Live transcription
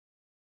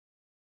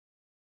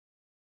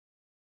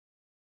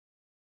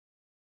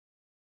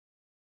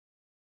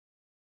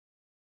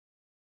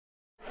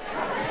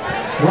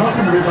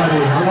Welcome, everybody.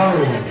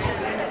 Hello.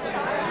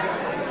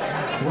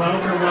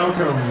 Welcome,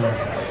 welcome.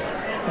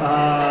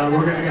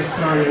 We're going to get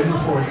started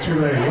before it's too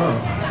late. Whoa.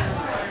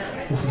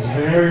 This is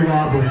very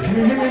wobbly. Can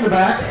you hear me in the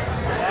back?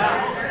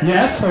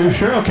 Yes? Are you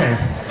sure? Okay.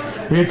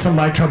 We had some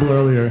mic trouble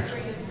earlier.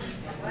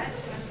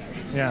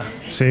 Yeah.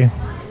 See?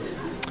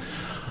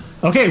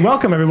 Okay,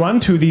 welcome everyone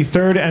to the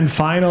third and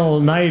final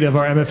night of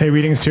our MFA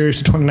Reading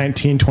Series to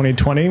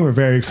 2019-2020. We're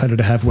very excited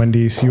to have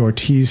Wendy C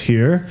Ortiz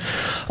here.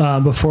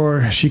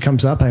 Before she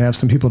comes up, I have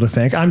some people to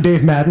thank. I'm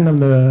Dave Madden. I'm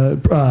the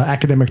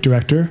academic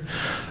director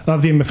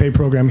of the MFA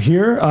program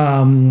here.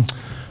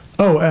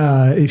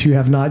 If you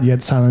have not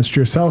yet silenced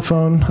your cell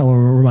phone, I will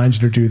remind you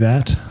to do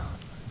that.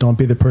 Don't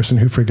be the person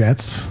who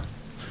forgets.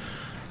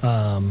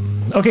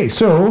 Some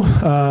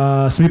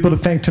people to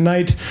thank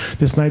tonight.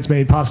 This night's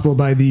made possible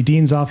by the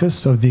Dean's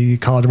Office of the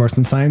College of Arts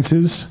and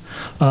Sciences.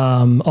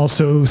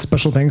 Also,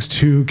 special thanks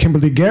to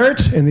Kimberly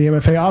Garrett in the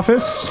MFA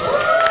office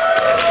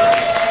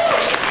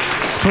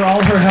for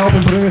all her help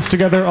in putting this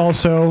together.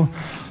 Also,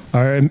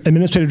 our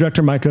Administrative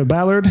Director, Micah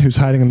Ballard, who's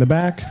hiding in the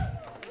back.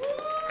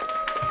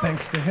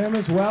 Thanks to him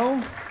as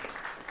well.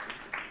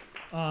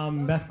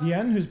 Beth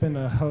Yen, who's been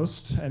a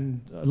host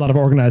and a lot of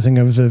organizing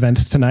of the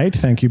event tonight.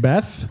 Thank you,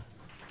 Beth.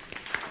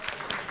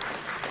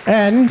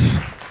 And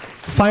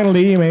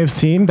finally, you may have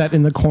seen that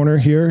in the corner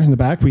here in the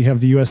back, we have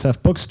the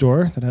USF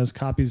bookstore that has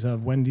copies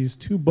of Wendy's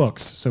 2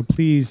 books. So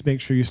please make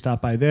sure you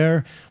stop by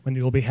there.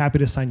 Wendy will be happy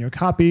to sign your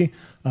copy.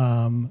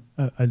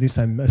 At least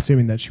I'm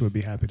assuming that she would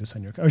be happy to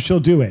sign your copy. Oh,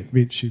 she'll do it.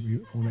 We'll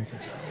make it.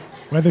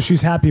 Whether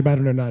she's happy about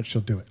it or not,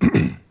 she'll do it.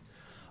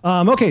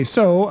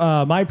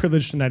 My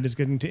privilege tonight is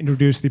getting to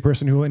introduce the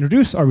person who will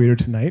introduce our reader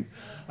tonight,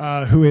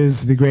 who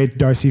is the great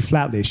Darcy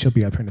Flatley. She'll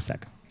be up here in a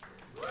second.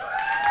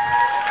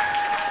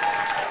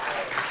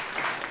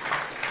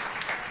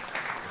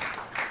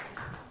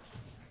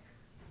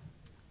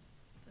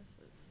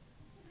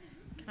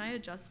 Can I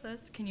adjust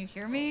this? Can you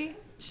hear me?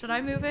 Should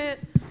I move it?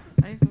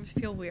 I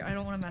feel weird. I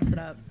don't want to mess it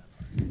up.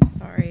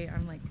 Sorry,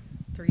 I'm like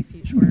 3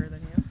 feet shorter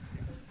than you.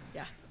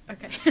 Yeah,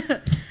 okay.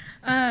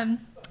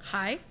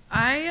 Hi,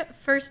 I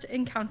first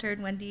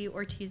encountered Wendy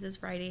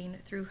Ortiz's writing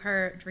through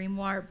her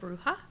Dreamoir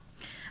Bruja.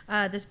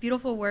 This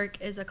beautiful work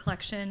is a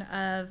collection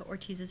of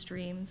Ortiz's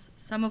dreams,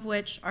 some of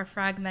which are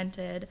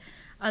fragmented,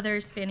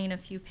 others spanning a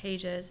few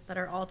pages, but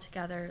are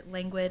altogether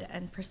languid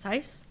and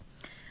precise.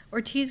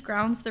 Ortiz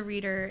grounds the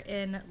reader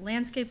in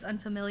landscapes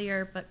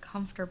unfamiliar but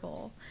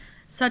comfortable,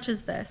 such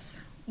as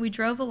this. We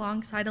drove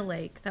alongside a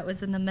lake that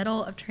was in the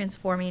middle of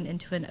transforming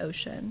into an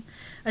ocean.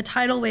 A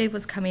tidal wave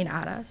was coming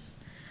at us.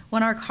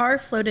 When our car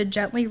floated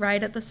gently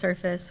right at the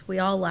surface, we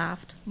all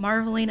laughed,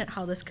 marveling at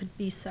how this could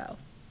be so.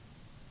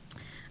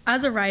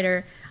 As a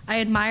writer, I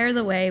admire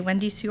the way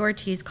Wendy C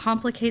Ortiz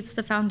complicates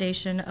the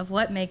foundation of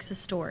what makes a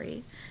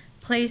story: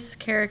 place,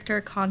 character,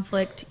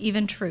 conflict,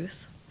 even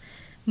truth.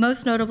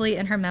 Most notably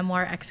in her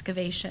memoir,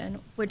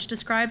 Excavation, which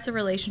describes a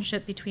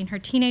relationship between her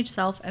teenage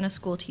self and a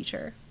school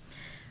teacher.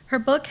 Her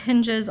book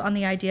hinges on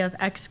the idea of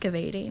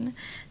excavating,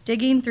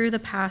 digging through the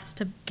past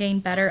to gain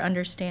better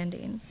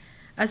understanding.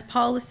 As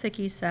Paul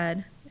Lisicky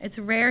said, it's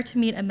rare to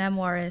meet a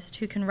memoirist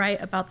who can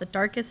write about the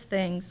darkest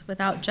things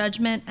without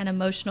judgment and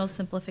emotional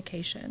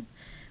simplification.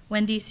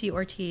 Wendy C.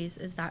 Ortiz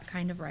is that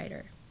kind of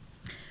writer.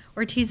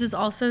 Ortiz is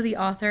also the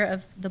author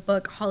of the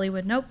book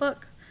Hollywood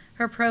Notebook.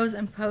 Her prose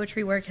and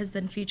poetry work has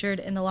been featured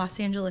in the Los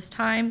Angeles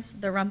Times,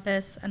 the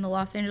Rumpus, and the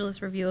Los Angeles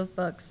Review of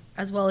Books,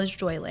 as well as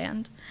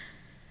Joyland.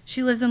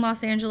 She lives in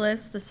Los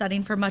Angeles, the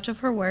setting for much of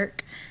her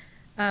work,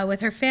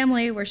 with her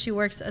family, where she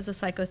works as a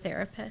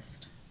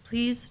psychotherapist.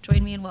 Please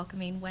join me in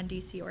welcoming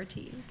Wendy C.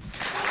 Ortiz.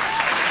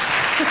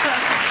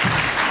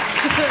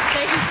 Thank you.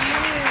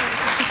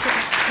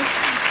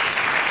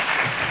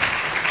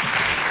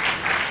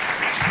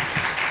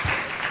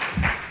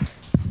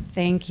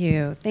 Thank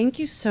you. Thank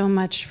you so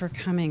much for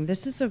coming.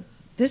 This is a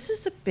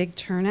big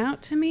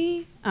turnout to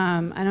me.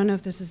 I don't know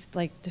if this is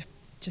like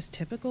just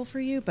typical for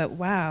you, but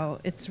wow,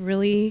 it's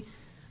really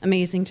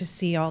amazing to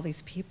see all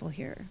these people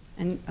here.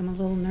 And I'm a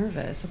little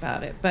nervous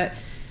about it, but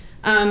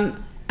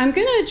I'm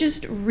gonna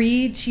just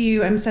read to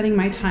you. I'm setting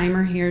my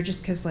timer here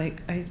just because I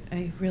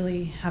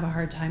really have a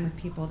hard time with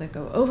people that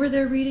go over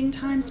their reading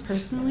times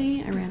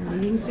personally. I ran a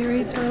reading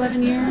series for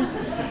 11 years.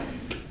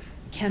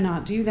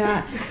 Cannot do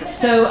that.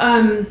 So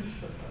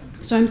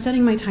I'm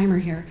setting my timer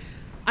here.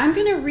 I'm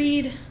going to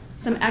read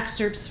some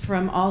excerpts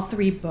from all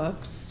 3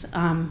 books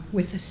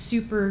with a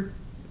super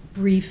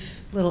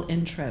brief little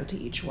intro to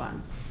each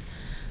one.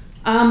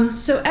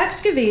 So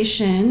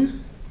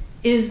Excavation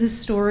is the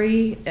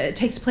story, it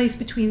takes place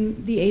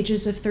between the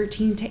ages of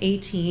 13 to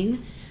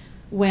 18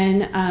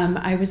 when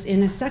I was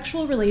in a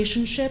sexual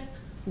relationship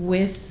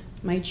with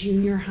my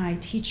junior high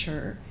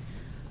teacher.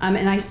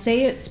 And I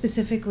say it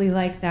specifically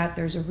like that.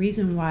 There's a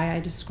reason why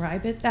I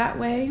describe it that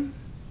way.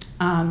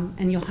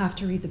 And you'll have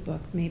to read the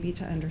book maybe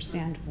to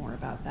understand more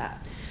about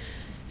that.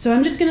 So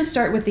I'm just going to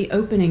start with the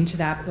opening to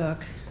that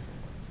book.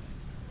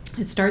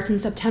 It starts in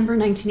September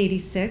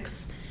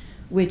 1986,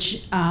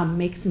 which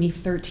makes me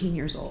 13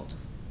 years old.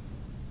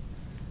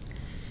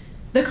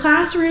 The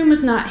classroom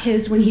was not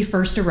his when he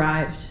first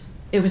arrived.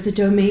 It was the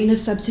domain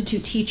of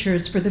substitute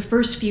teachers for the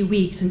first few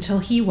weeks until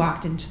he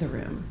walked into the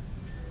room.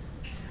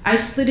 I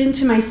slid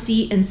into my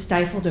seat and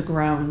stifled a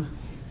groan.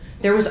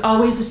 There was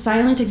always the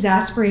silent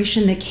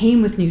exasperation that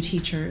came with new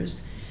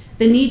teachers,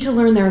 the need to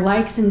learn their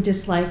likes and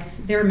dislikes,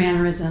 their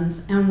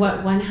mannerisms, and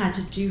what one had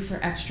to do for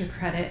extra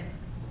credit.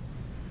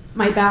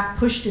 My back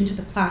pushed into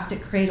the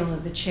plastic cradle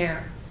of the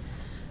chair.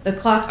 The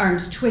clock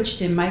arms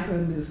twitched in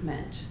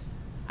micro-movement.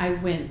 I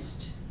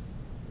winced.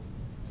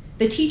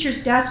 The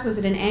teacher's desk was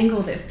at an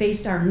angle that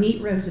faced our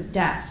neat rows of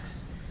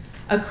desks.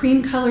 A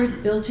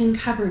cream-colored built-in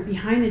cupboard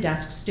behind the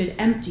desk stood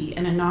empty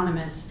and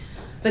anonymous,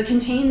 but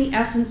contained the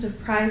essence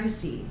of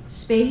privacy,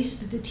 space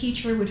that the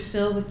teacher would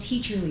fill with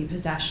teacherly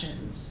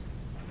possessions.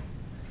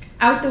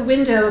 Out the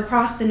window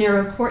across the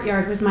narrow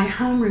courtyard was my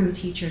homeroom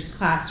teacher's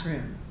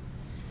classroom.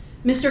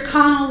 Mr.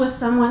 Connell was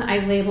someone I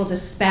labeled a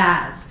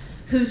spaz,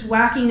 whose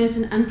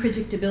wackiness and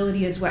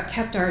unpredictability is what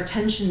kept our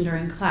attention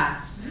during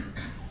class.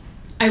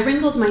 I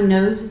wrinkled my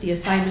nose at the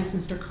assignments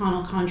Mr.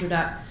 Connell conjured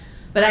up,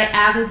 but I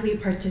avidly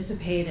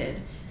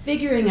participated,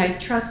 figuring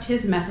I'd trust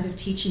his method of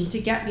teaching to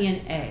get me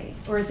an A,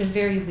 or at the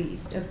very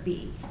least, a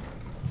B.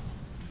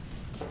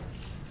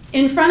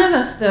 In front of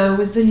us, though,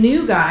 was the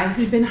new guy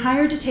who'd been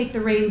hired to take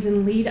the reins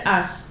and lead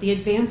us, the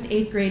advanced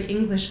 8th grade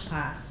English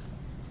class.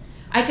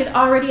 I could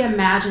already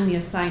imagine the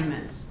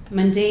assignments,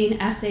 mundane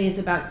essays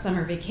about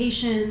summer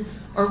vacation,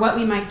 or what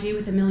we might do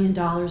with $1 million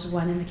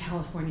won in the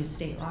California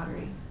State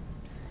Lottery.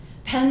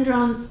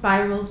 Pen-drawn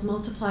spirals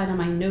multiplied on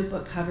my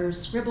notebook covers,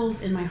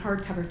 scribbles in my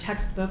hardcover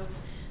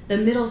textbooks, the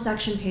middle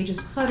section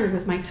pages cluttered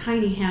with my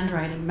tiny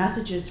handwriting,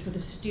 messages for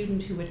the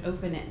student who would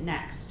open it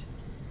next.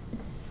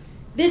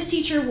 This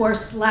teacher wore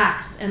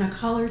slacks and a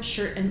collared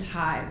shirt and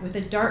tie with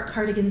a dark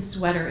cardigan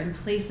sweater in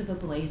place of a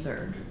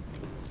blazer.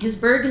 His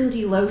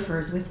burgundy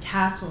loafers with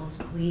tassels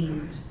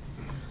gleamed.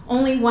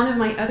 Only one of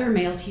my other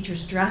male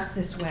teachers dressed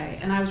this way,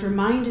 and I was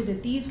reminded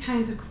that these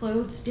kinds of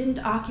clothes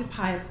didn't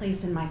occupy a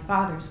place in my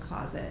father's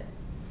closet.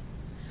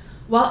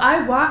 While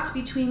I walked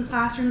between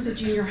classrooms of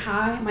junior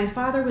high, my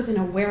father was in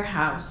a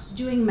warehouse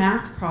doing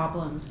math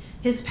problems,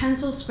 his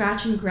pencil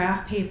scratching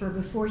graph paper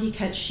before he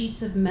cut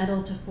sheets of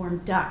metal to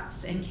form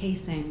ducts and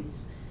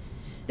casings.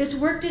 This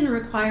work didn't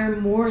require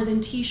more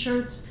than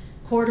t-shirts,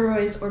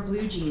 corduroys, or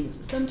blue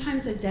jeans,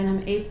 sometimes a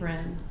denim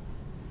apron.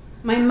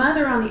 My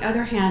mother, on the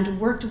other hand,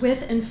 worked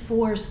with and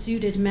for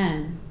suited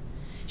men.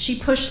 She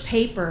pushed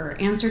paper,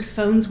 answered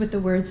phones with the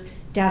words,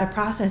 "Data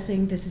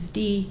processing, this is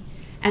D,"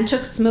 and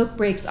took smoke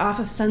breaks off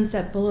of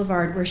Sunset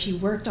Boulevard where she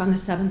worked on the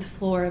 7th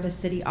floor of a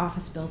city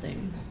office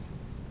building.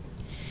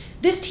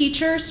 This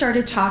teacher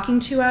started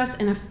talking to us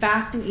in a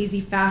fast and easy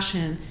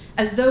fashion,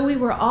 as though we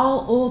were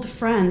all old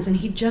friends and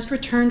he'd just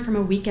returned from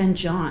a weekend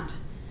jaunt.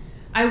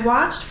 I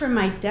watched from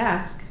my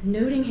desk,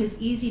 noting his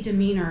easy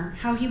demeanor,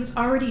 how he was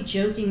already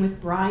joking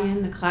with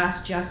Brian, the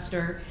class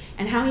jester,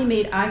 and how he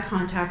made eye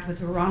contact with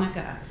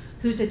Veronica,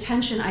 whose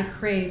attention I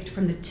craved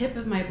from the tip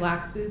of my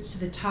black boots to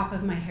the top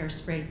of my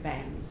hair-sprayed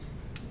bangs.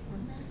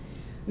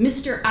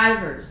 "Mr.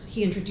 Ivers,"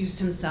 he introduced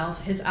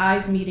himself, his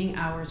eyes meeting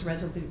ours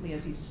resolutely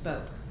as he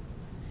spoke.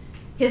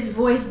 His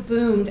voice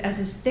boomed as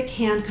his thick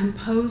hand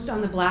composed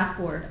on the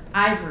blackboard,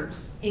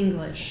 "Ivers,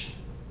 English."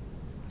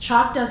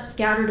 Chalk dust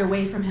scattered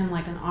away from him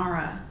like an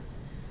aura.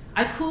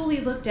 I coolly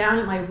looked down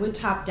at my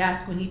wood-top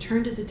desk when he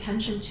turned his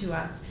attention to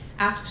us,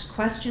 asked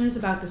questions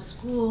about the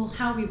school,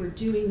 how we were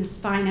doing this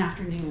fine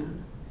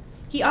afternoon.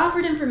 He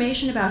offered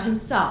information about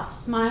himself,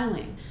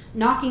 smiling,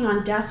 knocking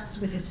on desks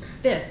with his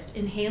fist,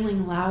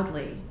 inhaling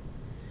loudly.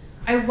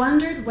 I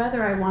wondered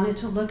whether I wanted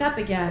to look up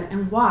again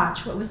and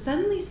watch what was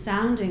suddenly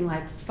sounding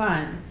like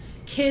fun,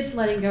 kids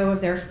letting go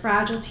of their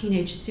fragile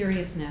teenage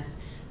seriousness,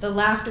 the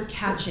laughter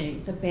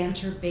catching, the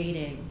banter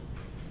baiting.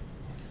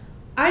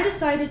 I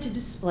decided to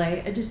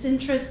display a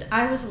disinterest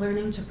I was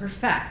learning to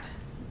perfect.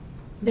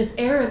 This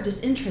air of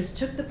disinterest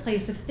took the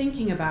place of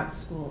thinking about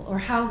school or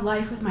how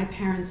life with my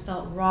parents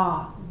felt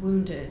raw,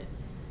 wounded.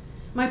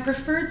 My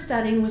preferred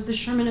setting was the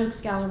Sherman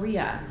Oaks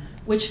Galleria,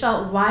 which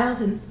felt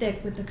wild and thick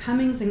with the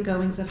comings and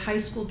goings of high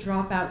school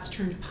dropouts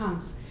turned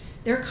punks,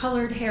 their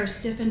colored hair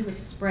stiffened with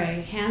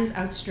spray, hands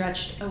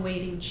outstretched,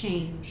 awaiting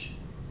change.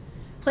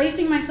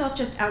 Placing myself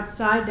just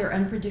outside their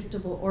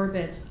unpredictable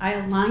orbits, I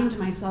aligned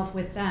myself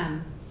with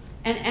them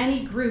and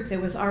any group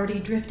that was already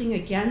drifting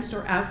against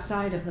or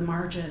outside of the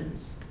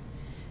margins.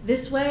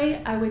 This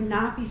way, I would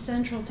not be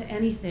central to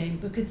anything,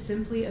 but could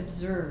simply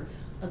observe,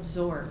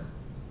 absorb.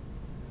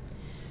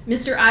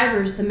 Mr.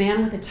 Ivers, the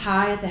man with a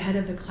tie at the head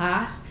of the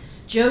class,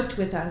 joked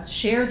with us,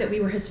 shared that we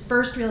were his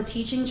first real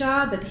teaching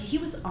job, but that he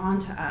was on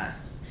to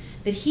us,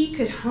 that he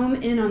could home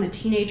in on the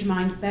teenage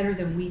mind better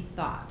than we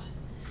thought.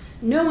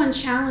 No one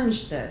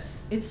challenged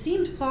this. It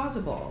seemed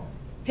plausible.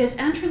 His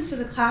entrance to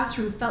the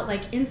classroom felt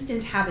like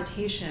instant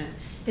habitation.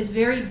 His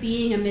very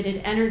being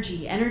emitted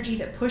energy, energy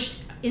that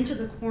pushed into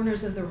the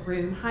corners of the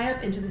room, high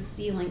up into the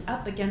ceiling,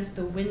 up against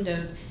the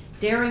windows,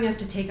 daring us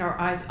to take our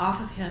eyes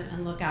off of him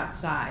and look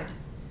outside.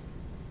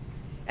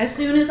 As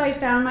soon as I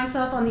found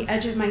myself on the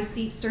edge of my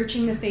seat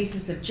searching the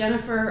faces of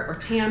Jennifer or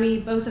Tammy,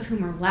 both of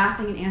whom were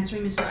laughing and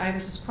answering Mr.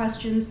 Ivers'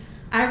 questions,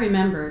 I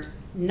remembered,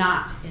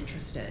 not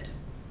interested.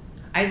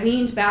 I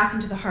leaned back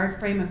into the hard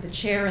frame of the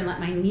chair and let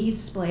my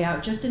knees splay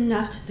out just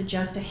enough to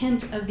suggest a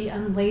hint of the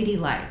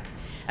unladylike,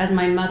 as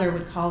my mother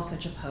would call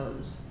such a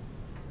pose.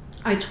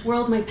 I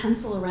twirled my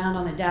pencil around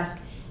on the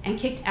desk and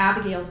kicked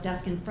Abigail's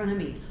desk in front of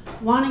me,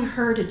 wanting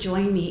her to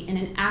join me in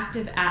an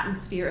active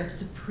atmosphere of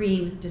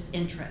supreme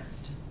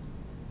disinterest.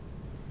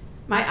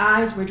 My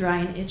eyes were dry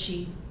and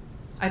itchy.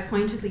 I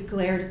pointedly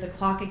glared at the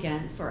clock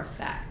again for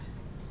effect.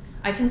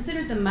 I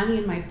considered the money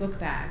in my book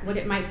bag, what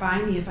it might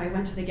buy me if I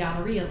went to the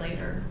Galleria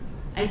later.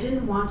 I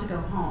didn't want to go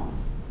home.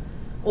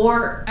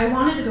 Or I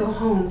wanted to go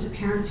home to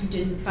parents who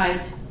didn't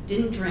fight,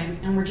 didn't drink,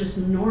 and were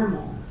just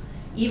normal,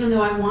 even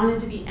though I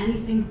wanted to be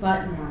anything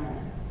but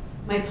normal.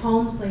 My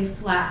palms lay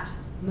flat,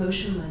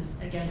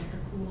 motionless against the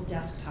cool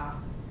desktop.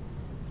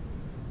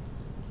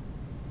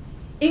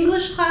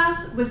 English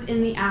class was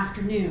in the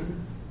afternoon.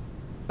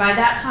 By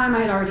that time, I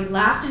had already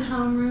laughed in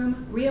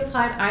homeroom,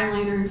 reapplied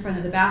eyeliner in front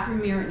of the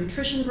bathroom mirror at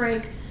nutrition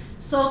break,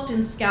 sulked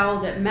and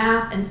scowled at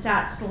math, and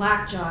sat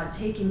slack-jawed,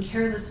 taking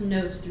careless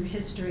notes through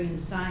history and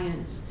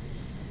science.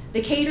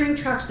 The catering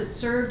trucks that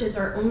served as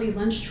our only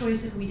lunch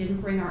choice if we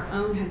didn't bring our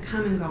own had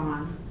come and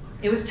gone.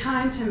 It was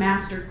time to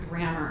master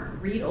grammar,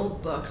 read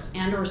old books,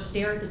 and or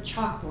stare at the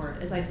chalkboard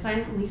as I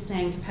silently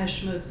sang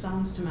Depeche Mode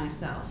songs to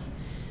myself.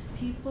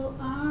 People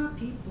are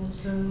people,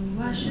 so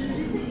why should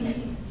it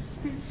be?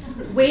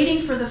 Waiting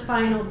for the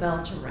final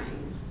bell to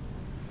ring.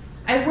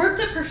 I worked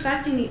at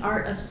perfecting the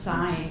art of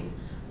sighing,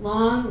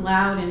 long,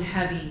 loud, and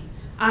heavy,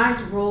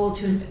 eyes rolled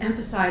to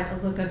emphasize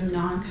a look of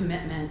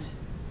non-commitment.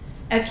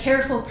 A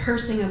careful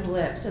pursing of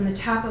lips and the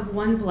tap of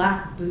one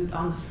black boot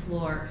on the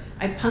floor.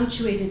 I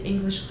punctuated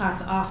English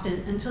class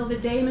often until the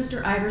day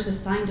Mr. Ivers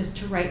assigned us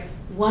to write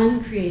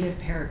one creative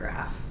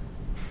paragraph.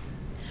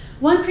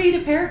 One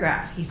creative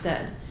paragraph, he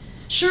said.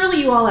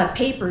 Surely you all have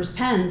papers,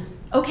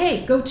 pens.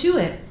 Okay, go to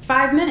it.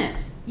 5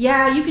 minutes.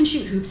 Yeah, you can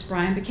shoot hoops,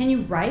 Brian, but can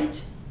you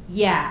write?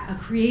 Yeah, a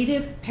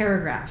creative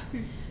paragraph.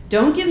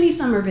 Don't give me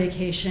summer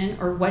vacation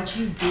or what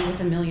you do with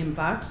 $1 million.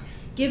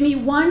 Give me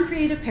one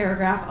creative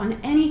paragraph on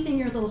anything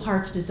your little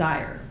hearts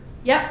desire.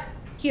 Yep,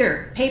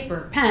 here,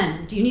 paper,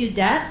 pen. Do you need a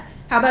desk?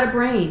 How about a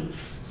brain?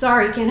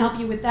 Sorry, can't help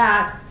you with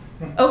that.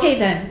 Okay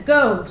then,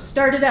 go,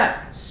 start it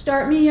up.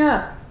 Start me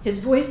up. His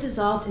voice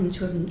dissolved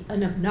into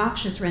an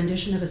obnoxious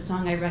rendition of a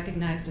song I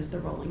recognized as the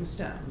Rolling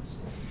Stones.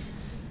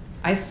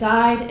 I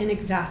sighed in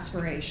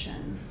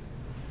exasperation.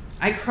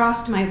 I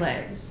crossed my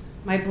legs.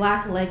 My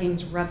black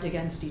leggings rubbed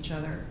against each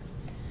other.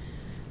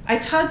 I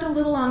tugged a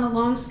little on the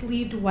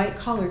long-sleeved,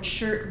 white-collared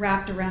shirt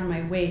wrapped around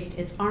my waist,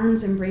 its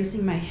arms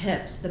embracing my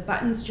hips, the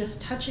buttons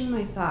just touching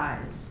my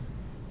thighs.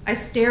 I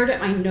stared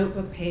at my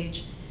notebook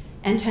page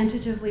and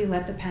tentatively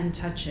let the pen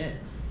touch it.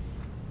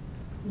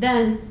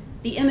 Then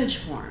the image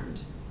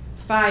formed.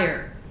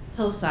 Fire,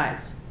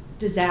 hillsides,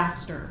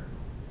 disaster.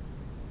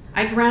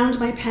 I ground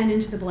my pen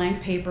into the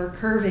blank paper,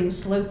 curving,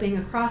 sloping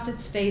across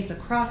its face,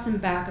 across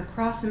and back,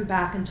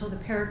 until the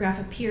paragraph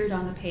appeared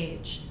on the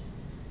page.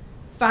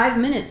 5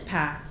 minutes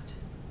passed.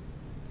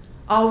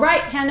 All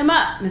right, hand 'em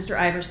up, Mr.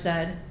 Ivers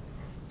said.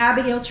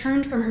 Abigail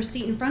turned from her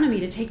seat in front of me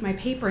to take my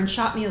paper and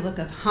shot me a look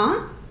of,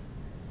 huh?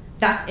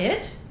 That's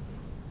it?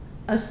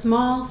 A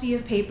small sea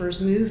of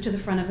papers moved to the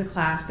front of the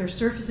class, their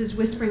surfaces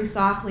whispering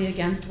softly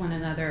against one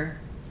another.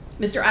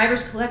 Mr.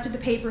 Ivers collected the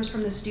papers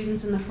from the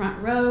students in the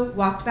front row,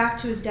 walked back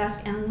to his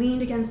desk, and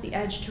leaned against the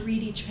edge to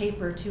read each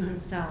paper to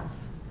himself.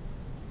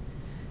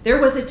 There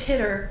was a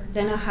titter,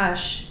 then a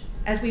hush,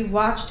 as we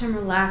watched him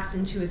relax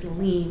into his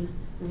lean,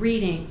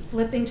 reading,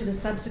 flipping to the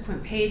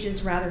subsequent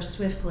pages rather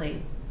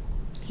swiftly.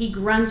 He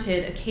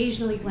grunted,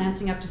 occasionally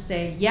glancing up to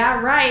say,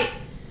 yeah, right,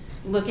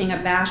 looking a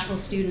bashful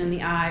student in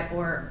the eye,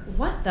 or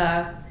what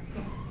the,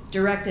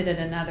 directed at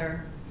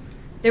another.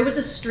 There was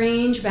a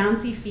strange,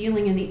 bouncy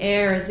feeling in the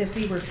air, as if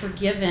we were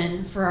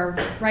forgiven for our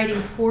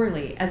writing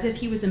poorly, as if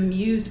he was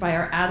amused by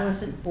our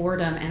adolescent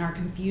boredom and our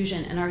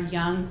confusion and our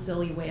young,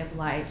 silly way of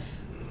life.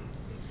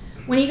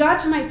 When he got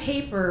to my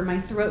paper, my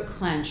throat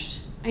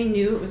clenched. I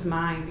knew it was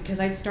mine because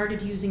I'd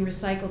started using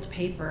recycled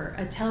paper,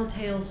 a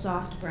telltale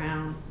soft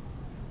brown.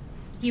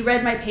 He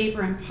read my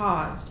paper and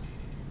paused,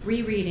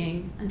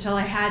 rereading until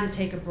I had to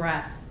take a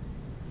breath.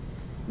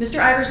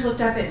 Mr. Ivers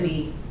looked up at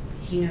me.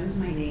 He knows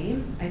my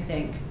name, I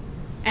think,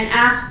 and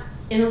asked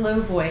in a low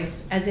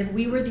voice, as if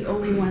we were the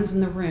only ones in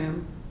the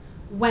room,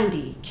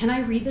 Wendy, can I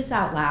read this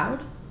out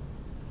loud?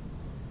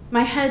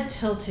 My head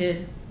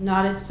tilted,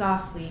 nodded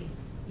softly.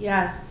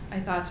 Yes, I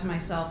thought to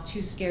myself,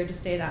 too scared to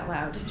say it out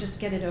loud. Just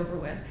get it over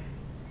with.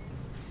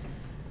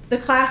 The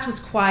class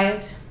was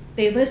quiet.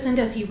 They listened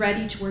as he read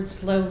each word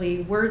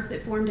slowly, words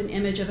that formed an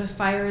image of a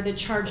fire that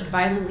charged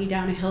violently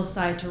down a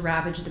hillside to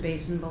ravage the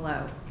basin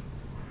below.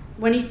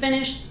 When he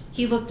finished,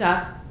 he looked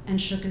up and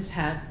shook his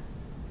head.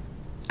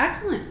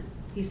 Excellent,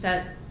 he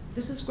said.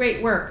 This is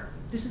great work.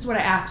 This is what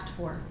I asked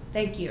for.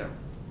 Thank you.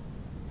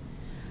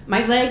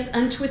 My legs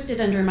untwisted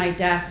under my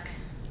desk.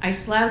 I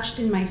slouched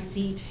in my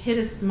seat, hid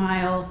a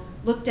smile,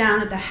 looked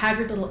down at the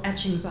haggard little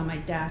etchings on my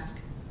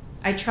desk.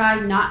 I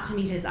tried not to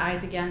meet his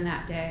eyes again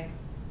that day.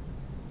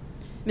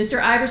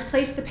 Mr. Ivers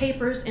placed the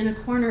papers in a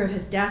corner of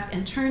his desk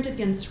and turned to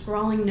begin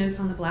scrawling notes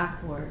on the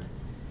blackboard.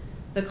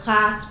 The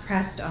class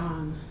pressed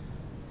on.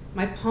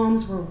 My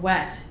palms were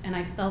wet and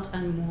I felt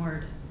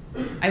unmoored.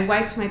 I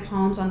wiped my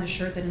palms on the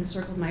shirt that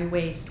encircled my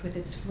waist with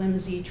its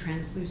flimsy,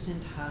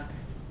 translucent hug.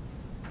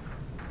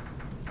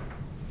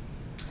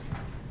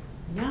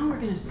 Now we're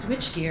going to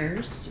switch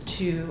gears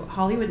to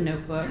Hollywood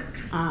Notebook,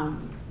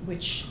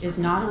 which is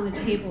not on the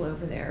table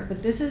over there,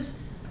 but this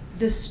is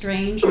this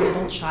strange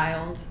middle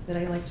child that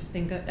I like to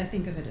think of. I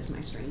think of it as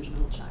my strange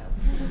middle child.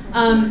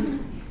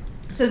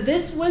 So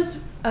this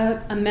was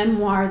a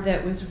memoir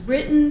that was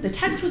written, the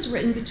text was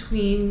written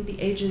between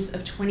the ages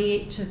of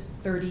 28 to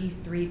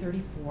 33,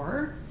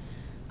 34.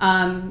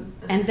 And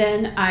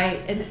then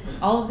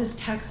all of this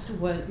text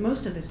was,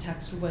 most of this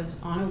text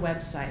was on a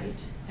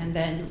website. And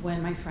then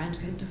when my friend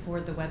couldn't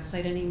afford the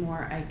website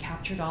anymore, I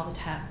captured all the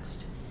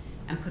text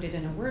and put it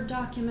in a Word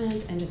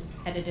document and just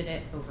edited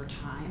it over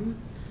time.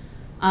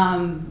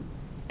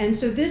 And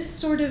so this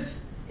sort of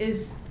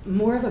is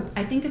more of a,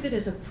 I think of it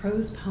as a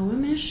prose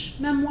poem-ish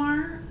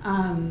memoir.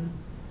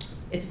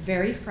 It's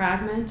very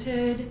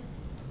fragmented.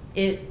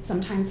 It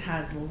sometimes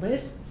has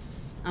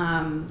lists,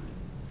 and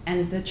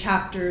the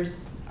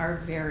chapters are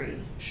very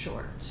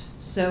short.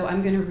 So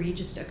I'm going to read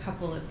just a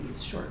couple of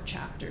these short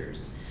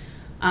chapters.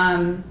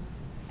 And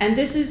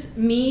this is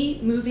me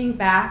moving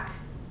back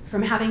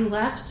from having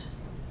left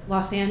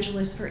Los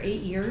Angeles for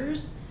 8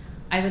 years.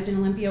 I lived in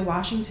Olympia,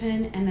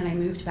 Washington, and then I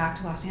moved back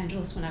to Los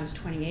Angeles when I was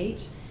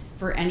 28.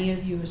 For any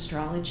of you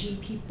astrology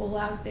people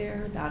out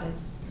there, that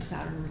is the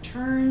Saturn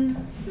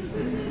return.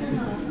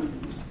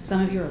 Some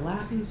of you are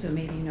laughing, so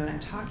maybe you know what I'm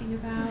talking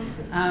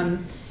about.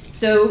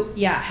 So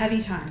yeah, heavy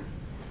time.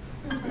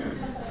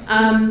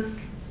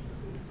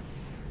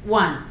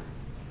 1.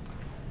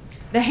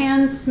 The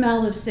hands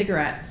smell of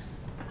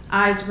cigarettes,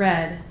 eyes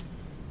red,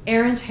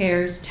 errant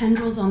hairs,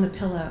 tendrils on the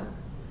pillow,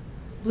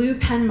 blue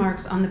pen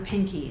marks on the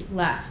pinky,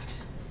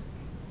 left,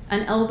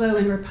 an elbow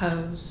in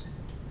repose,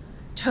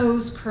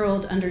 toes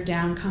curled under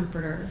down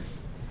comforter,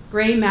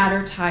 gray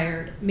matter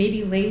tired,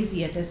 maybe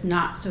lazy at this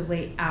not so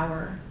late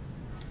hour,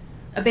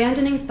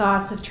 abandoning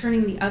thoughts of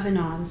turning the oven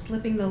on,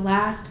 slipping the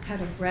last cut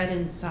of bread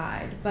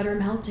inside, butter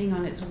melting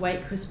on its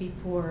white crispy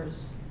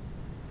pores.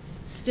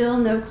 Still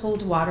no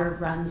cold water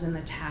runs in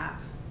the tap.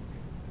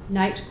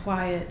 Night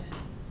quiet,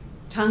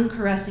 tongue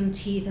caressing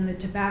teeth and the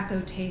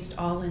tobacco taste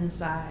all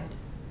inside.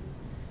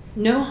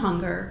 No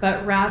hunger,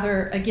 but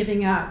rather a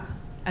giving up,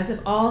 as if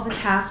all the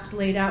tasks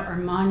laid out are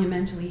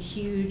monumentally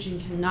huge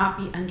and cannot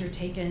be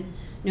undertaken,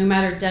 no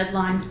matter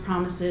deadlines,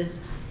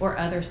 promises, or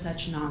other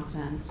such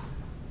nonsense.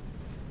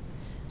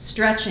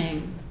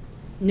 Stretching,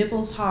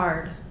 nipples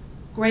hard,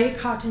 gray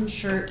cotton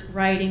shirt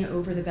riding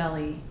over the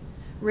belly,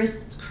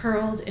 wrists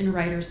curled in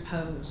writer's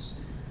pose.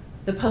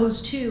 The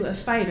pose, too, of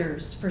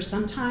fighters, for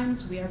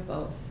sometimes we are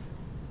both.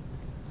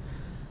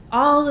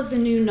 All of the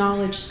new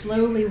knowledge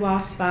slowly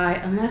wafts by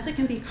unless it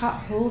can be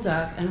caught hold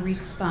of and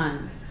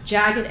respun,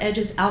 jagged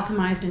edges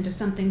alchemized into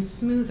something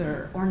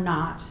smoother or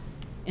not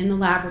in the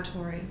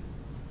laboratory.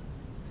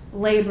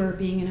 Labor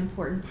being an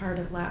important part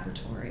of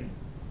laboratory.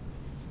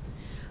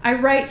 I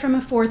write from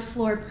a 4th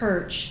floor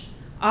perch,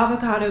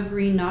 avocado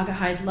green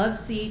Naugahyde love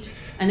seat,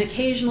 an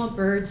occasional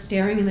bird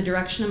staring in the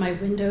direction of my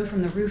window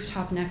from the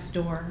rooftop next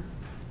door.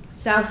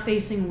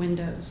 South-facing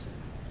windows.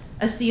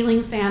 A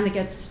ceiling fan that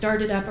gets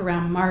started up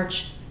around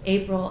March,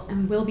 April,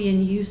 and will be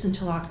in use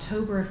until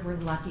October if we're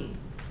lucky.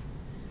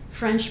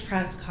 French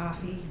press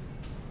coffee.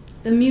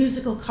 The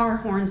musical car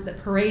horns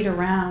that parade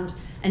around,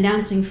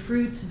 announcing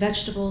fruits,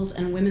 vegetables,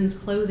 and women's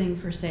clothing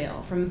for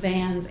sale from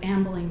vans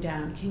ambling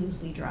down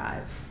Kingsley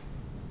Drive.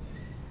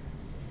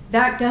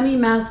 That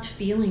gummy-mouthed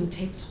feeling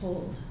takes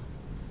hold.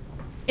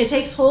 It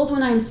takes hold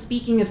when I'm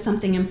speaking of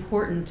something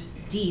important,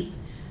 deep,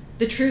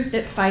 the truth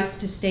that fights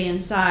to stay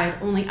inside,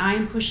 only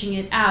I'm pushing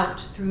it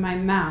out through my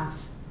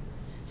mouth.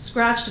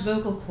 Scratched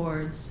vocal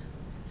cords,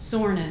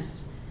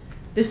 soreness,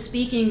 the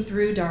speaking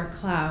through dark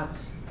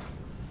clouds.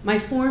 My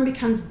form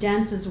becomes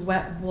dense as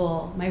wet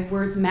wool, my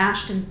words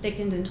mashed and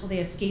thickened until they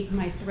escape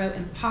my throat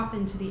and pop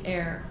into the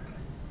air.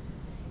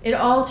 It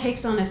all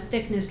takes on a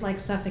thickness like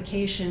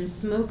suffocation,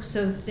 smoke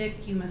so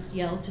thick you must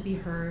yell to be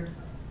heard.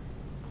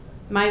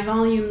 My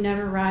volume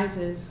never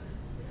rises.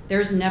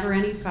 There's never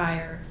any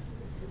fire.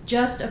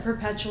 Just a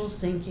perpetual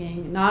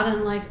sinking, not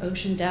unlike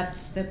ocean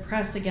depths that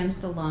press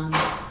against the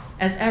lungs,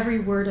 as every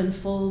word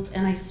unfolds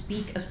and I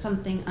speak of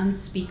something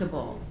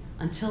unspeakable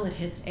until it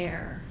hits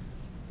air.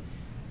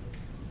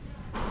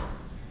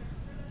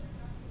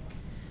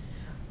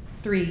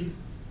 3.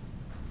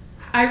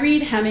 I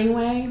read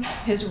Hemingway,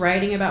 his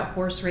writing about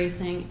horse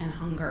racing and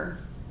hunger.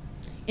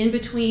 In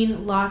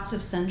between, lots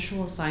of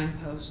sensual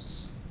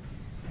signposts.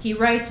 He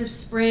writes of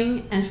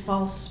spring and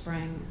false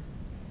spring.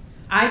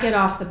 I get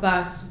off the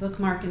bus,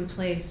 bookmark in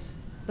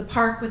place, the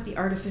park with the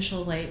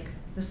artificial lake,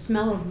 the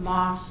smell of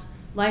moss,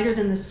 lighter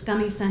than the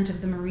scummy scent of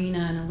the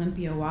marina in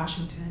Olympia,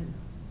 Washington.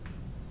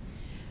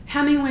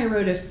 Hemingway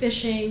wrote of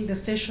fishing, the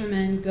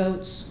fishermen,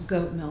 goats,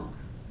 goat milk,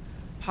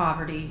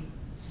 poverty,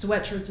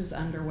 sweatshirts as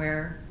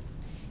underwear.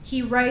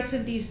 He writes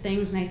of these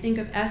things, and I think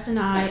of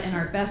S&I and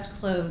our best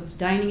clothes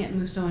dining at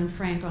Musso and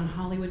Frank on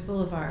Hollywood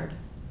Boulevard.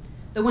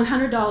 The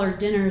 $100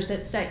 dinners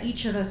that set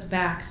each of us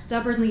back,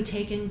 stubbornly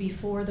taken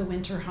before the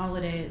winter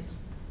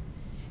holidays.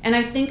 And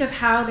I think of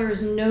how there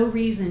is no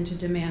reason to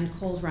demand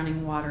cold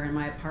running water in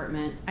my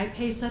apartment. I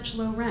pay such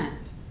low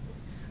rent.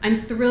 I'm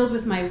thrilled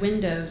with my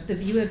windows, the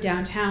view of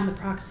downtown, the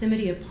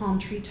proximity of palm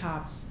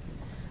treetops.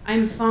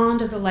 I'm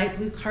fond of the light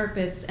blue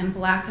carpets and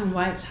black and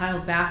white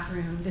tiled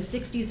bathroom, the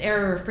 60s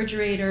era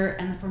refrigerator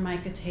and the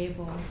Formica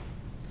table.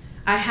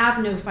 I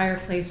have no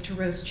fireplace to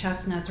roast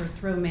chestnuts or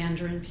throw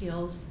mandarin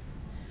peels.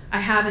 I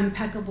have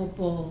impeccable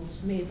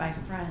bowls made by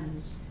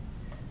friends.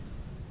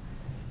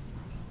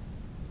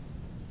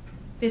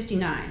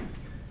 59.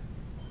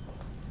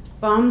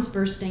 Bombs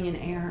bursting in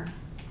air.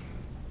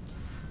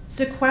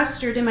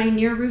 Sequestered in my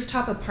near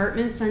rooftop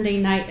apartment Sunday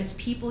night as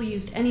people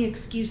used any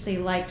excuse they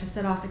liked to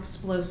set off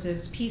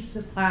explosives, pieces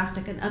of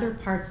plastic, and other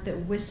parts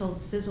that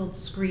whistled, sizzled,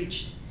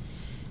 screeched.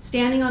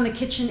 Standing on the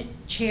kitchen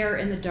chair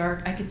in the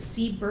dark, I could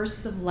see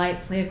bursts of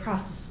light play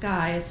across the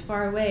sky as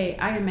far away,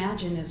 I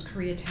imagine, as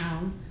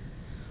Koreatown.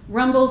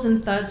 Rumbles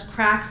and thuds,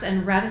 cracks,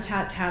 and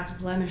rat-a-tat-tats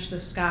blemish the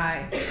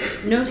sky.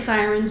 No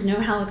sirens, no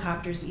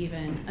helicopters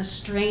even. A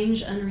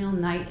strange, unreal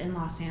night in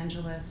Los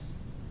Angeles.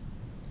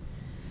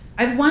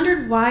 I've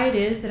wondered why it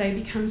is that I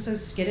become so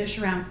skittish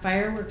around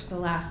fireworks the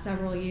last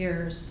several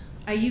years.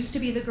 I used to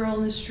be the girl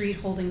in the street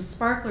holding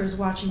sparklers,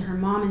 watching her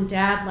mom and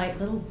dad light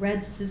little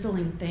red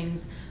sizzling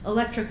things,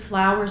 electric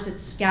flowers that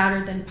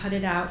scattered then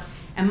putted out,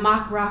 and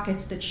mock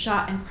rockets that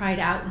shot and cried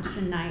out into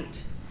the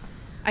night.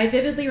 I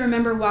vividly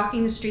remember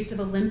walking the streets of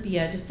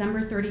Olympia,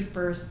 December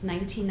 31st,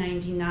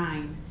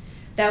 1999,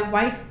 that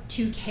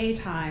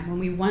Y2K time when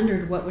we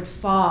wondered what would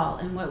fall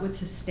and what would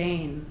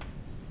sustain.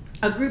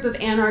 A group of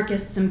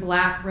anarchists in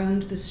black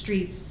roamed the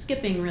streets,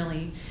 skipping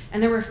really,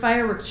 and there were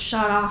fireworks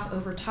shot off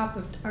over top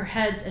of our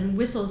heads and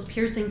whistles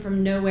piercing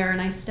from nowhere, and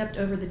I stepped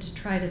over the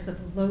detritus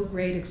of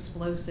low-grade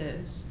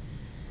explosives.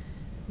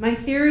 My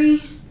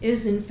theory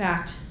is, in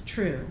fact,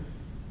 true.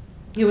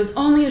 It was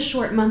only a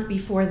short month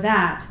before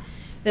that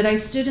I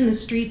stood in the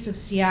streets of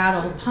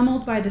Seattle,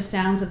 pummeled by the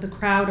sounds of the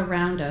crowd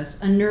around us,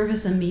 a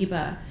nervous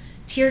amoeba,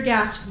 tear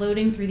gas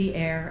floating through the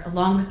air,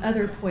 along with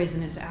other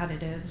poisonous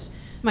additives,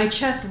 my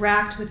chest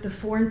racked with the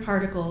foreign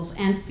particles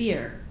and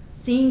fear,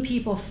 seeing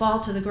people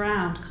fall to the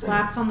ground,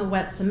 collapse on the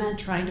wet cement,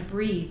 trying to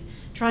breathe,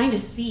 trying to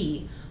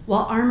see,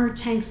 while armored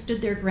tanks stood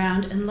their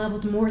ground and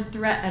leveled more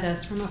threat at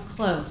us from up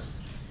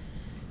close.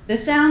 The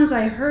sounds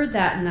I heard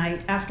that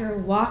night after a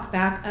walk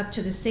back up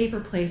to the safer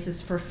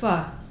places for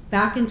pho,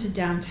 back into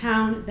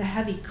downtown, the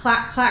heavy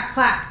clack, clack,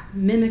 clack,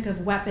 mimic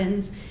of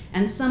weapons,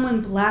 and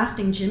someone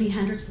blasting Jimi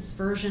Hendrix's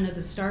version of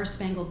the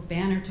Star-Spangled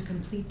Banner to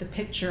complete the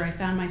picture I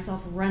found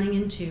myself running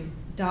into,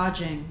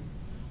 dodging.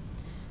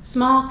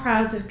 Small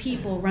crowds of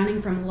people running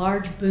from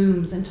large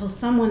booms until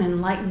someone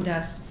enlightened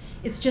us.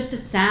 It's just a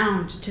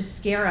sound to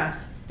scare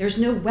us. There's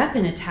no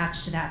weapon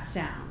attached to that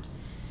sound.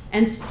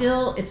 And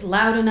still, it's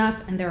loud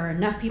enough and there are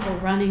enough people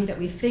running that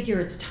we figure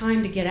it's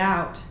time to get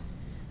out.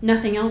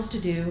 Nothing else to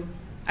do.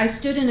 I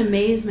stood in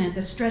amazement,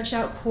 the stretched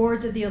out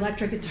chords of the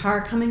electric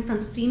guitar coming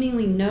from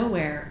seemingly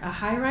nowhere. A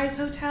high-rise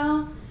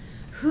hotel?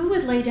 Who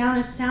would lay down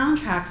a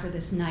soundtrack for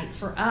this night,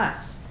 for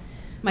us?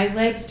 My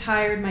legs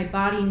tired, my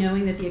body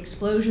knowing that the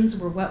explosions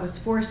were what was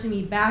forcing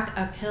me back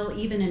uphill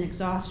even in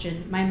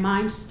exhaustion, my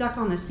mind stuck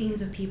on the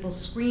scenes of people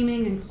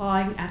screaming and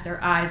clawing at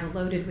their eyes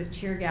loaded with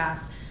tear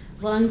gas,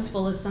 lungs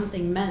full of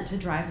something meant to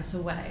drive us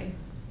away.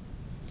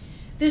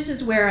 This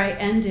is where I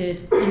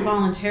ended,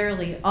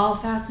 involuntarily, all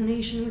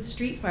fascination with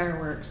street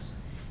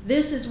fireworks.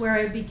 This is where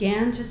I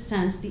began to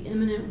sense the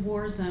imminent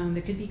war zone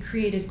that could be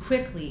created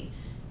quickly,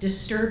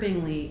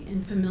 disturbingly,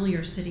 in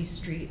familiar city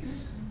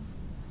streets.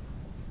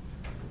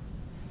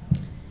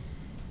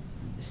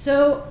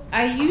 So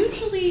I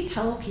usually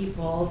tell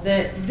people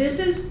that this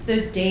is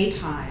the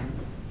daytime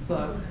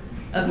book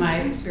of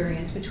my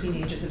experience between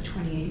the ages of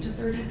 28 to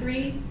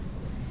 33.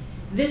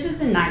 This is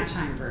the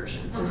nighttime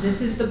version. So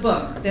this is the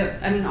book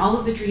that, all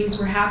of the dreams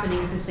were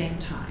happening at the same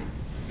time.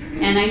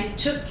 And I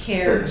took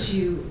care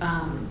to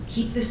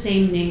keep the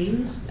same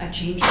names. I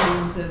changed the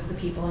names of the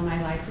people in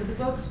my life for the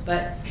books,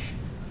 but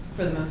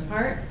for the most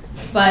part.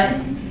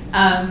 But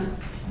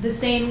the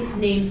same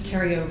names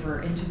carry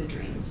over into the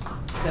dreams.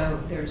 So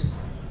there's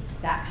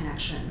that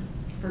connection,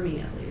 for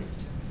me at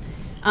least.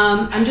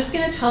 I'm just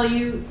gonna tell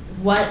you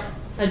what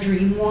a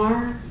dream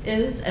noir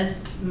is,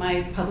 as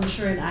my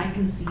publisher and I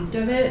conceived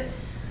of it.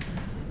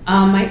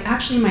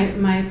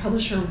 My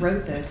publisher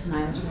wrote this, and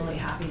I was really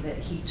happy that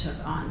he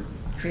took on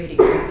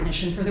creating a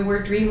definition for the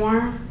word dream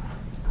noir.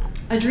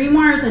 A dream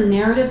noir is a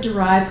narrative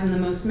derived from the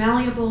most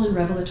malleable and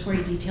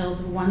revelatory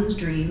details of one's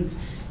dreams,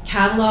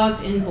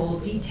 cataloged in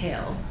bold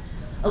detail.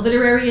 A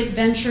literary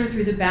adventure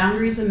through the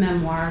boundaries of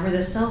memoir, where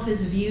the self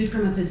is viewed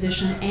from a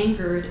position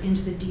anchored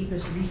into the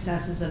deepest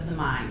recesses of the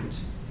mind.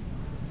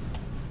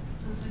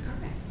 I was like, all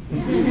right.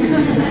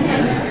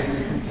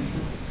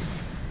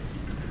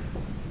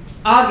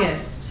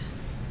 August.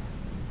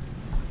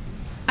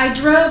 I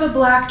drove a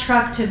black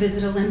truck to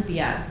visit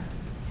Olympia.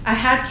 I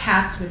had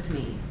cats with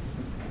me.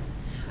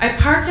 I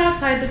parked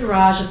outside the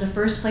garage of the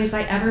first place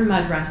I ever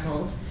mud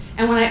wrestled,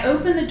 and when I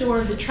opened the door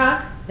of the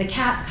truck, the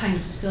cats kind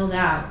of spilled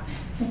out.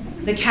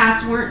 The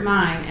cats weren't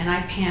mine, and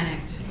I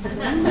panicked.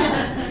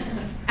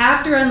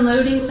 After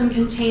unloading some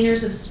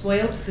containers of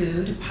spoiled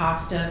food,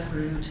 pasta,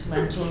 fruit,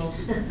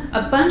 lentils,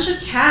 a bunch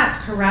of cats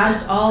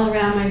caroused all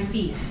around my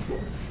feet.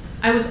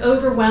 I was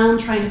overwhelmed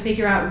trying to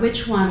figure out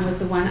which one was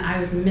the one I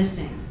was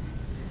missing.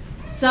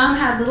 Some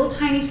had little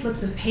tiny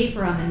slips of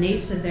paper on the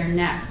napes of their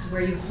necks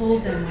where you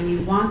hold them when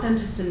you want them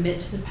to submit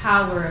to the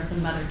power of the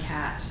mother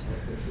cat.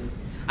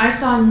 I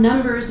saw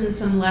numbers and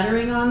some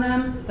lettering on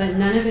them, but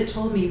none of it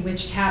told me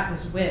which cat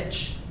was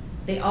which.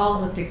 They all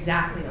looked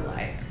exactly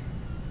alike.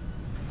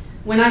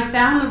 When I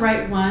found the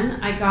right one,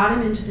 I got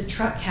him into the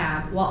truck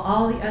cab while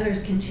all the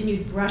others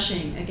continued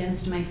brushing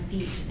against my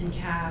feet and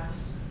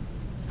calves.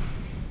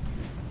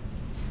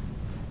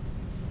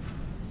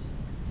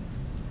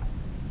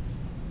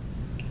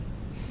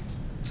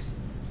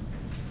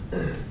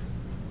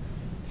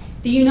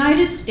 The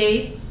United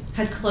States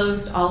had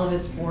closed all of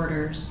its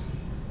borders.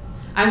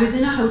 I was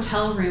in a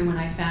hotel room when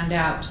I found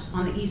out,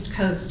 on the East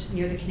Coast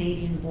near the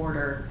Canadian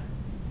border.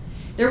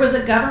 There was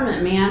a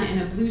government man in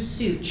a blue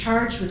suit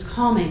charged with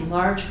calming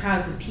large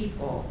crowds of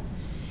people.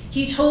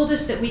 He told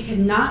us that we could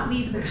not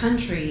leave the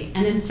country,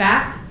 and in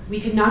fact, we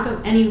could not go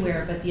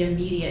anywhere but the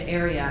immediate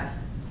area.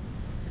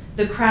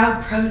 The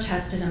crowd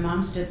protested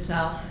amongst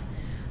itself.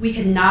 We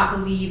could not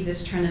believe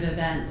this turn of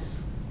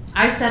events.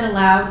 I said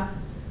aloud,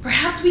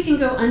 "Perhaps we can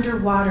go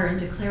underwater and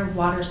declare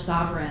water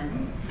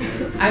sovereign."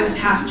 I was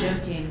half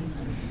joking.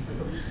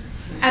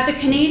 At the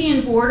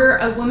Canadian border,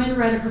 a woman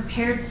read a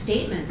prepared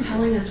statement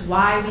telling us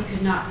why we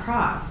could not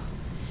cross.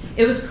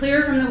 It was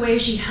clear from the way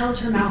she held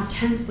her mouth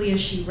tensely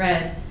as she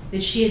read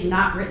that she had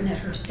not written it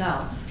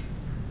herself.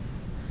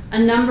 A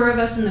number of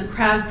us in the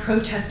crowd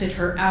protested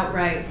her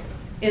outright.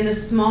 In the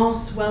small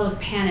swell of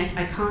panic,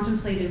 I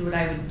contemplated what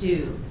I would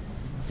do: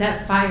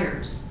 set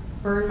fires,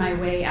 burn my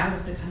way out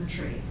of the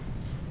country.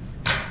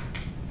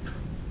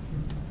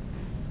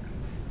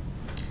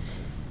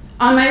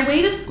 On my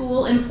way to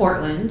school in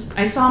Portland,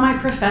 I saw my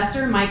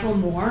professor, Michael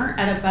Moore,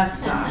 at a bus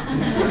stop.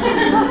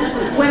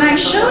 When I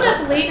showed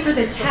up late for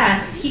the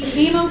test, he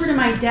came over to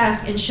my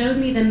desk and showed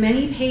me the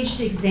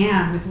many-paged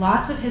exam with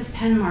lots of his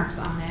pen marks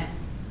on it.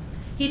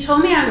 He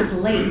told me I was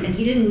late and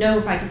he didn't know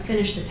if I could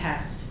finish the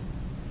test.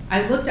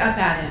 I looked up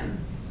at him.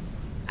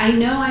 "I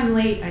know I'm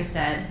late," I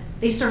said.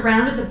 "They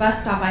surrounded the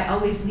bus stop I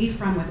always leave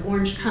from with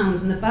orange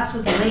cones, and the bus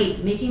was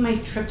late, making my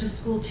trip to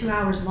school 2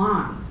 hours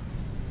long."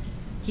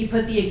 He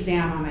put the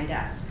exam on my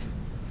desk.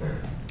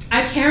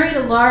 I carried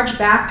a large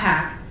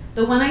backpack,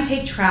 the one I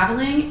take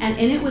traveling, and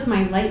in it was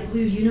my light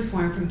blue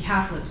uniform from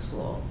Catholic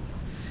school.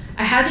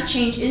 I had to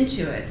change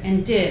into it,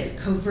 and did,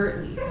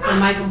 covertly, for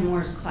Michael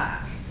Moore's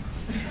class.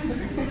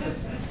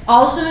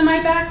 Also in my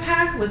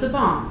backpack was a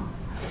bomb.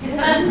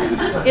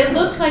 It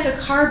looked like a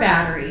car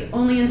battery,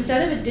 only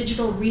instead of a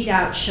digital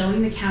readout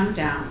showing the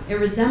countdown, it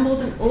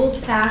resembled an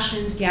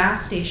old-fashioned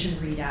gas station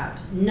readout,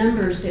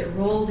 numbers that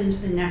rolled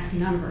into the next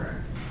number.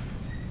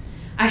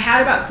 I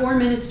had about 4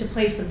 minutes to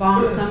place the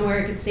bomb somewhere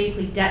it could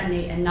safely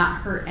detonate and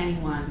not hurt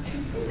anyone.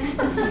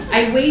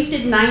 I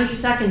wasted 90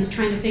 seconds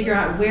trying to figure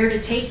out where to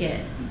take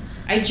it.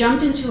 I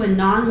jumped into a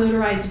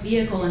non-motorized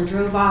vehicle and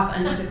drove off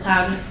under the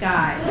cloudy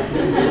sky.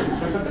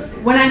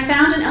 When I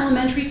found an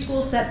elementary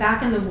school set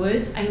back in the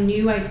woods, I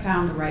knew I'd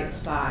found the right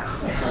spot.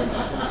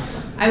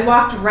 I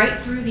walked right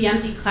through the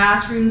empty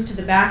classrooms to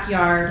the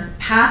backyard,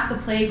 past the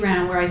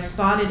playground where I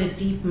spotted a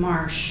deep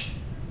marsh.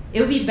 It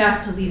would be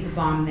best to leave the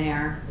bomb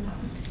there.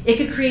 It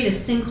could create a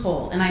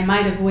sinkhole, and I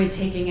might avoid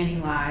taking any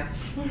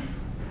lives.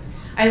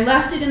 I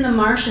left it in the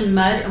marsh and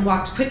mud and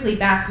walked quickly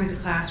back through the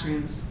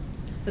classrooms.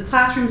 The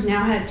classrooms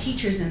now had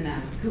teachers in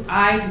them who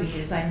eyed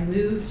me as I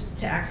moved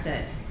to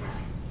exit.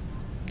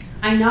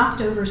 I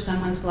knocked over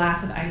someone's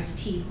glass of iced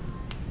tea.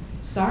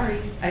 "Sorry,"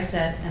 I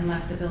said, and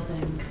left the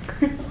building.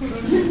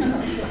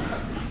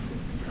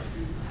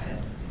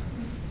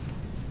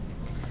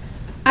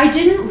 I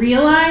didn't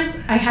realize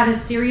I had a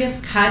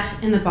serious cut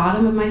in the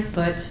bottom of my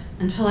foot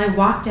until I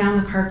walked down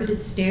the carpeted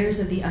stairs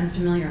of the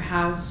unfamiliar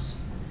house.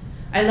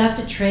 I left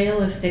a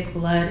trail of thick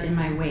blood in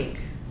my wake.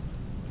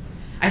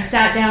 I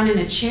sat down in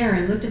a chair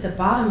and looked at the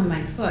bottom of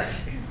my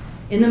foot.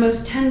 In the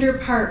most tender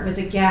part was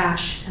a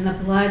gash, and the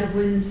blood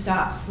wouldn't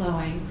stop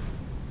flowing.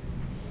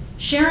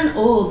 Sharon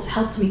Olds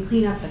helped me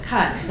clean up the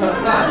cut.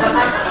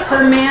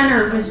 Her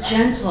manner was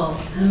gentle,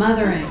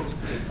 mothering.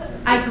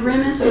 I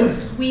grimaced and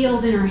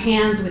squealed in her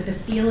hands with the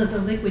feel of the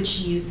liquid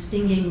she used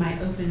stinging my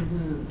open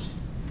wound.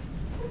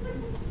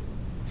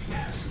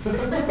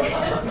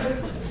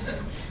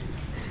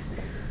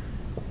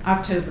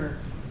 October.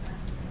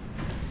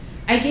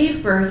 I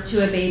gave birth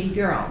to a baby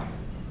girl.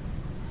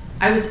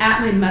 I was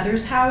at my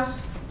mother's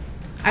house.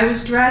 I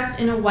was dressed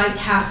in a white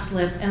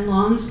half-slip and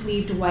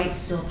long-sleeved white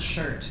silk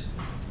shirt.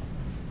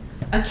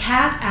 A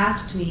cat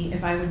asked me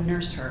if I would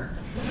nurse her.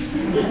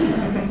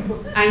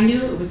 I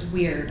knew it was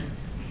weird.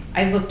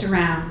 I looked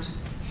around.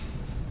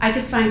 I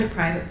could find a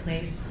private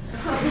place.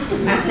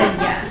 I said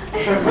yes.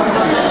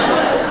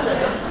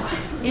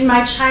 In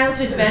my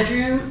childhood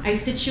bedroom, I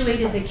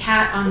situated the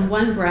cat on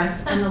one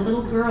breast and the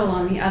little girl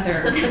on the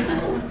other.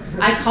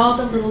 I called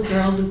the little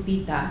girl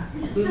Lupita.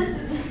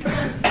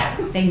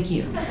 Thank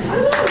you.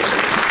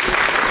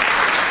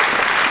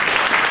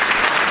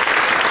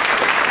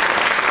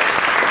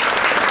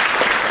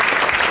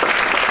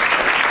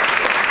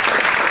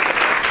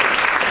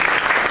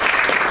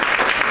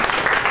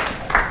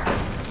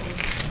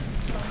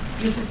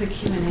 This is a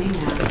Q&A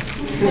now.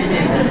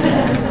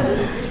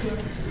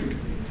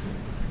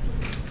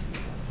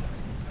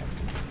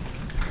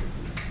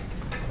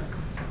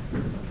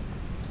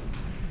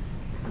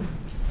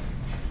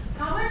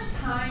 How much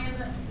time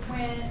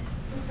went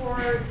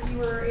before you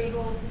were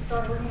able to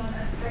start working on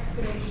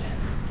excavation,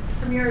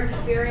 from your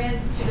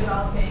experience to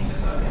developing the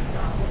book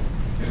itself?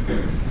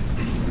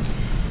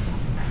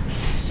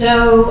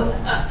 So,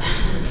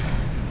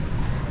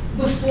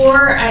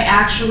 before I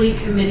actually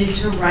committed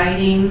to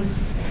writing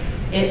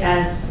it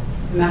as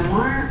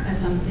memoir, as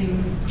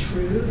something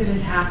true that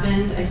had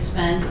happened, I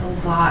spent a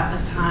lot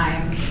of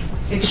time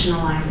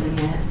fictionalizing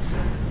it.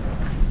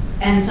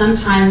 And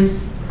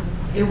sometimes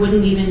it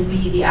wouldn't even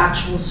be the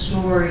actual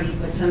story,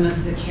 but some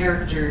of the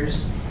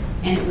characters.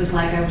 And it was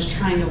like I was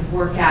trying to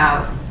work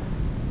out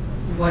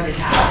what had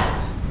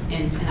happened.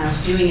 And I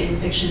was doing it in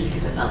fiction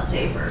because it felt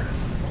safer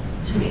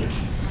to me.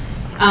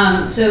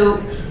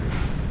 So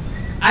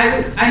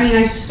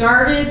I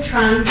started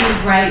trying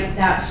to write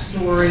that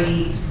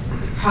story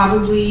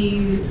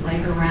probably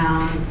like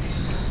around,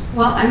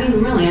 well, I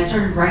mean, really, I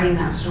started writing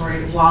that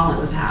story while it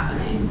was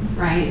happening,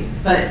 right?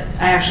 But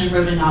I actually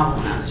wrote a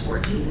novel when I was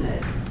 14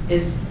 that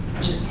is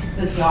just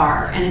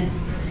bizarre. And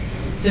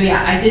so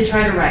yeah, I did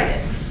try to write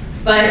it.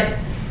 But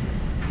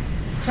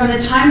from the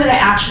time that I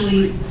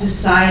actually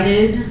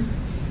decided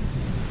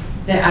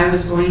that I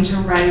was going to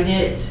write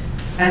it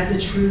as the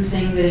true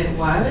thing that it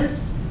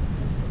was,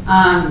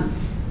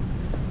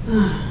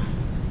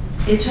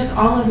 it took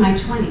all of my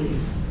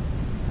 20s.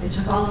 It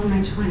took all of my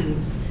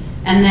 20s.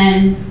 And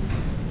then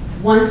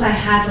once I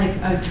had like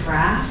a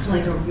draft,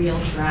 like a real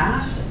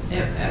draft,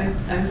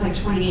 I was like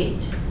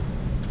 28.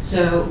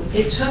 So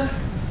it took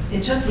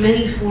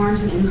many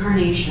forms and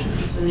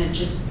incarnations, and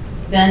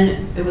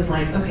then it was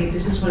like, okay,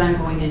 this is what I'm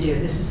going to do.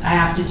 I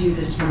have to do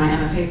this for my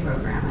MFA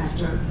program. I have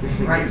to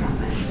write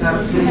something.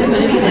 So it's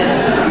going to be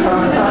this.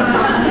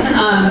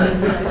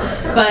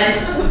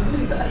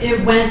 But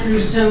it went through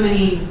so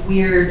many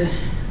weird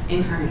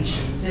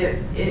incarnations.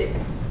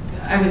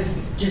 I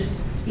was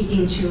just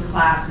speaking to a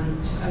class,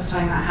 and I was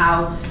talking about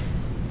how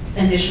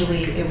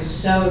initially it was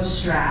so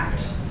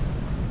abstract,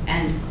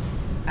 and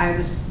I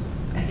was,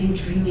 I think,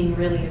 dreaming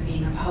really of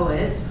being a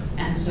poet,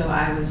 and so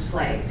I was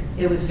like,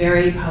 it was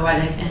very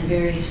poetic and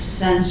very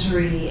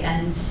sensory,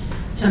 and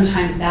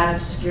sometimes that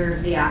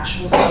obscured the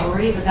actual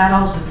story, but that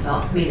also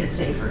made it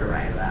safer to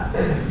write about.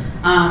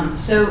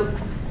 So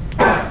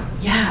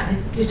yeah,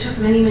 it took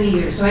many, many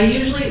years. So I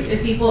usually,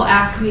 if people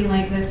ask me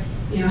like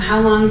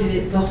how long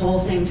did the whole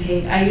thing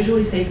take? I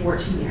usually say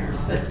 14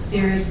 years, but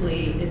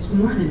seriously, it's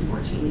more than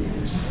 14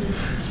 years.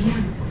 It's more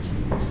than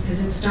 14 years,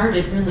 because it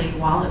started really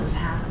while it was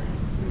happening,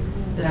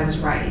 that I was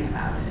writing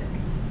about it.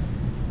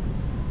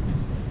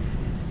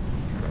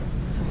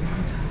 It's a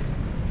long time.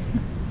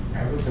 I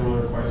have a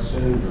similar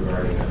question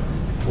regarding the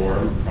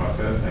form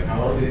process. Like,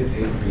 how long did it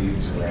take for you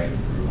to write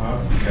Group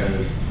Hop?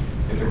 Because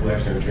it's a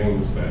collection of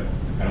dreams, but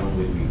I don't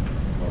believe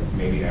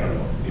maybe, I don't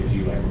know, if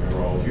you like remember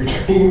all of your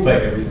dreams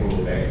like every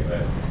single day,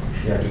 but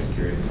yeah, I'm just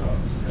curious about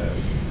that.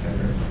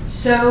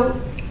 So,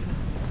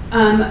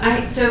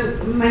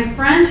 so my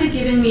friend had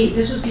given me,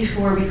 this was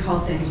before we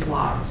called things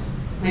blogs.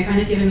 My friend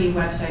had given me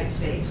website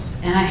space,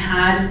 and I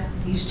had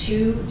these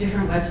two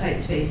different website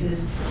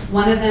spaces.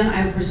 One of them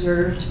I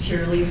reserved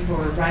purely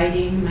for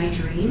writing my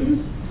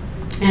dreams,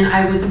 and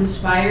I was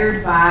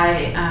inspired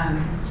by,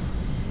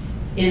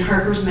 in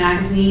Harper's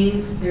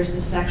Magazine, there's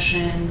this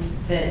section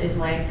that is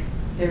like,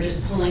 they're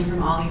just pulling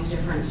from all these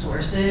different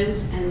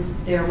sources, and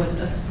there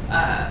was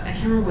I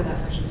can't remember what that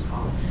section is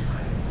called.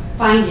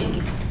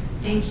 Findings,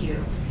 thank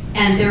you.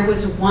 And there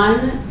was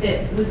one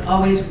that was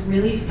always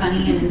really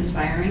funny and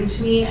inspiring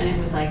to me, and it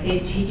was like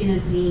they'd taken a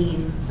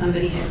zine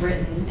somebody had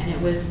written, and it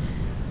was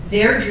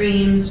their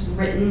dreams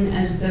written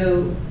as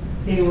though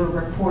they were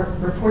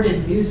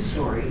reported news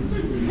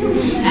stories.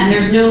 And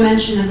there's no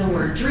mention of the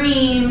word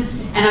dream,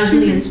 and I was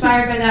really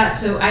inspired by that,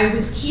 so I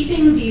was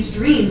keeping these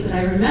dreams that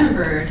I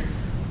remembered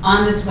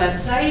on this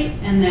website,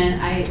 and then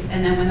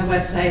when the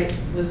website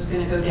was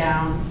going to go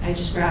down, I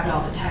just grabbed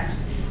all the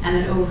text, and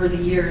then over the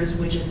years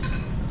would just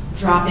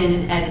drop in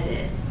and edit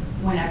it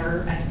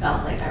whenever I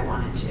felt like I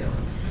wanted to.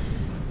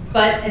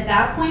 But at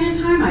that point in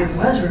time, I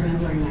was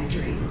remembering my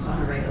dreams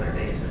on a regular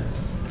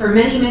basis. For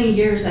many, many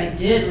years, I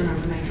did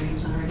remember my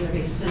dreams on a regular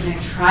basis, and I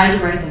tried to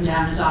write them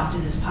down as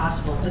often as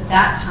possible. But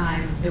that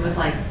time, it was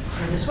like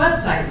for this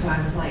website, so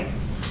I was like,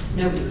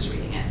 nobody was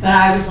reading it. But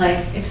I was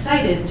like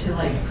excited to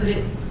like put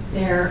it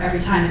there every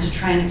time and to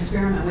try and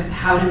experiment with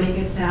how to make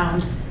it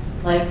sound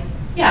like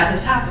yeah,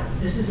 this happened.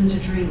 This isn't a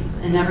dream,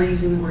 and never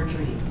using the word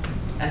dream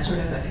as sort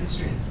of a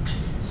constraint.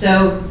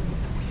 So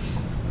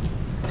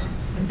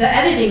the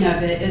editing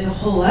of it is a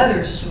whole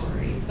other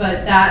story,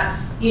 but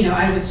that's, you know,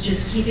 I was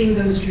just keeping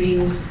those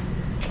dreams,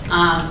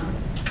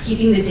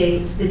 keeping the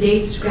dates. The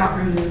dates got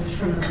removed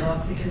from the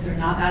book because they're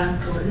not that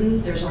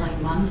important. There's only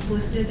months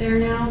listed there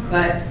now,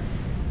 but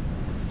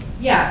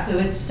yeah, so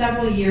it's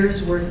several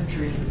years worth of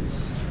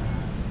dreams,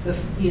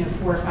 you know,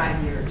 4 or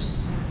 5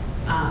 years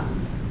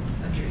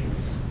of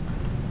dreams.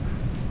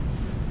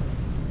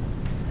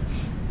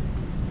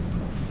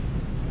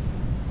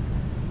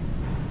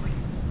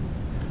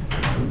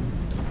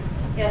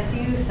 Yes,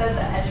 you said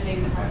the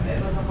editing part of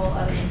it was a whole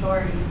other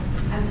story.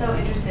 I'm so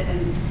interested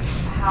in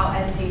how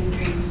editing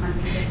dreams might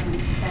be different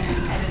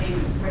than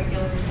editing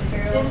regular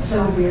material. It's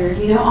so weird.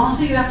 You know,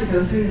 also you have to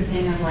go through the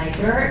thing of like,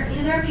 there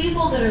are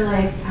people that are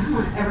like, I don't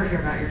want to ever hear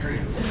about your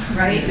dreams,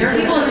 right? There are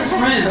people in this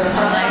room who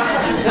are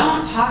like,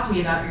 don't talk to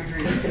me about your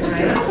dreams,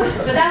 right?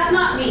 But that's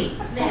not me.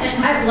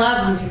 I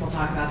love when people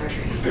talk about their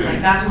dreams. Like,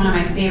 that's one of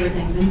my favorite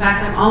things. In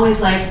fact, I'm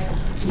always like,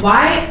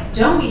 why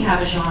don't we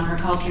have a genre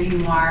called dream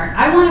noir?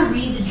 I want to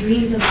read the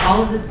dreams of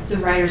all of the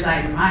writers I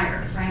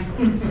admire,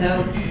 frankly.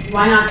 So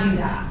why not do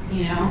that,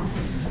 you know?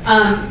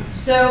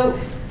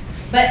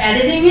 But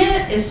editing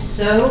it is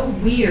so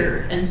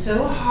weird and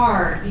so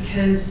hard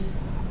because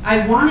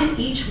I wanted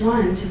each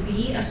one to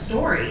be a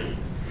story,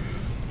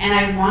 and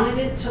I wanted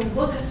it to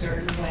look a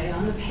certain way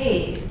on the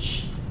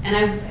page.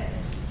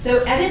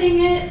 So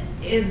editing it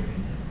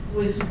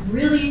was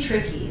really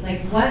tricky.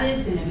 Like, what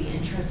is going to be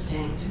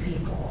interesting to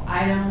people?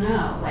 I don't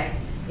know. Like,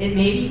 it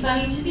may be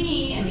funny to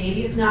me, and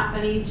maybe it's not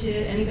funny to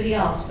anybody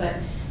else, but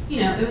you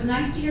know, it was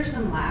nice to hear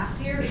some laughs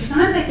here, because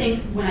sometimes I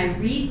think when I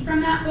read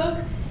from that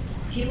book,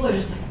 people are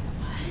just like, what?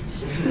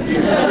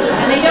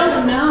 And they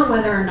don't know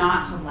whether or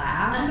not to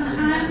laugh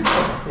sometimes.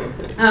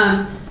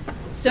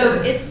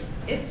 So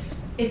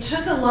it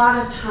took a lot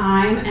of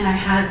time, and I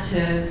had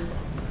to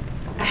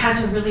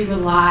really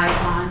rely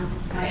on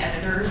my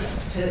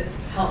editors to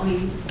help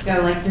me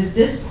go, like, is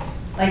this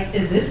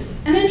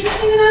an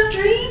interesting enough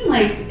dream?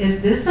 Like,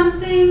 is this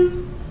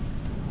something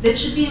that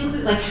should be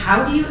included? Like,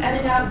 how do you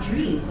edit out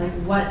dreams? Like,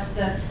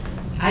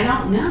 I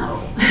don't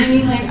know. I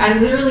mean, like, I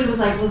literally was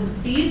like, well,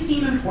 these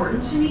seem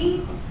important to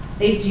me.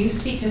 They do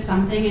speak to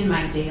something in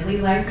my daily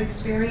life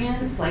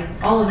experience, like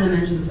all of the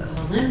mentions of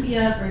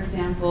Olympia, for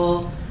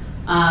example.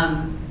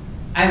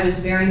 I was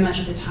very much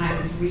at the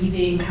time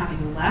grieving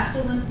having left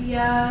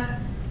Olympia.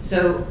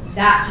 So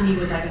that to me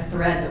was like a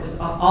thread that was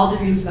all the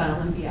dreams about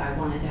Olympia I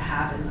wanted to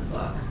have in the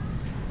book.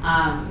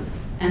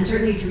 And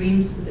certainly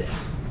dreams,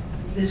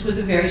 this was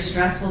a very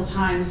stressful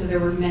time, so there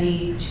were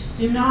many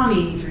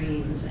tsunami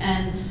dreams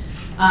and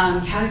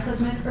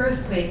cataclysmic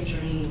earthquake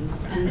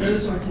dreams and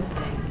those sorts of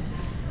things.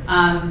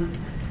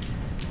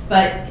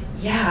 But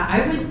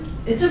yeah,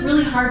 it's a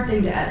really hard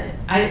thing to edit.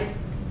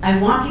 I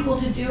want people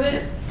to do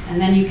it,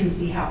 and then you can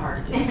see how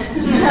hard it is to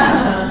do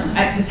it.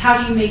 Because how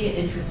do you make it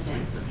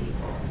interesting for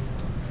people?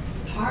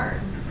 It's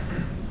hard.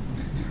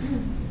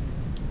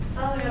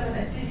 Following up on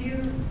that, did you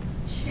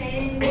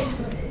change,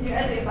 in your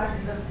editing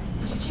process,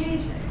 did you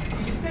change things?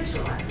 Did you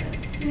fictionalize it?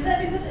 Because I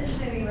think that's the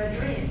interesting thing about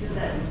dreams, is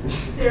that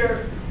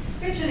they're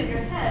fiction in your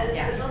head,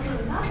 but it's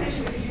also not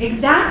fiction.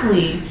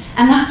 Exactly.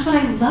 And that's what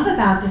I love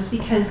about this,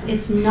 because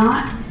it's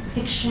not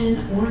fiction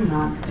or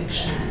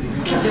nonfiction.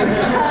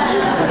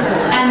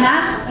 And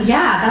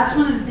that's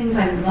one of the things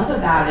I love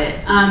about it.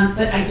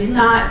 But I did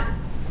not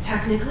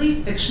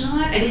technically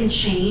fictionalize. I didn't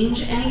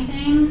change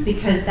anything,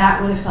 because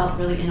that would have felt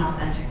really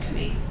inauthentic to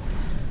me.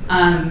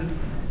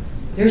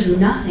 There's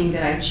nothing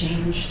that I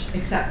changed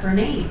except for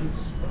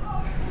names.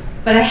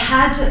 But I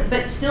had to,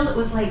 but still it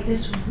was like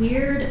this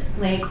weird,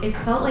 like, it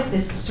felt like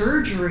this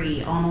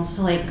surgery almost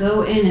to like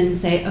go in and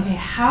say, okay,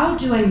 how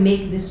do I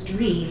make this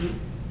dream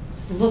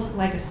look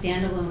like a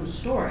standalone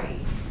story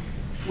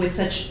with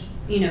such,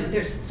 you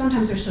know,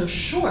 sometimes they're so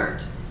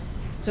short.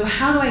 So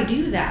how do I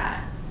do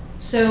that?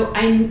 So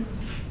I'm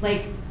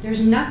like,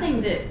 there's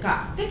nothing that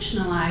got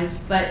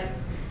fictionalized, but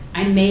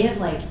I may have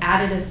like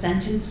added a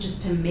sentence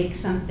just to make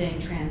something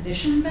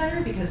transition better,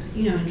 because,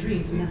 you know, in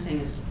dreams, nothing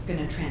is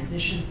gonna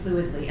transition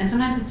fluidly. And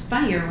sometimes it's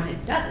funnier when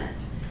it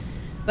doesn't.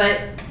 But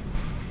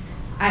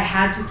I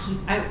had to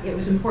it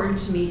was important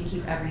to me to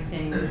keep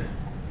everything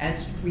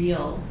as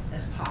real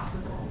as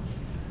possible.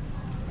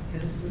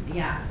 Because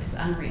it's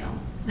unreal.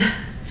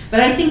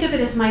 But I think of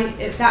it as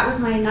that was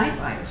my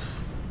nightlife.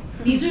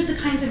 These are the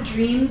kinds of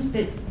dreams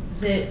that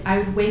I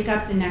would wake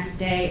up the next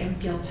day and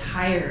feel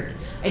tired.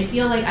 I'd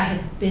feel like I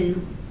had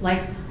been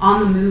like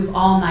on the move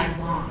all night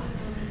long.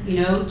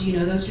 You know, do you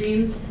know those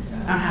dreams?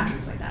 I don't have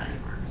dreams like that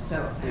anymore,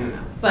 so I don't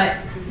know. But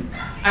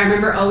I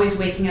remember always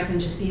waking up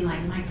and just being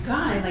like, my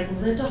God, I like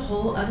lived a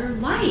whole other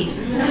life.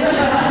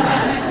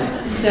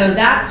 So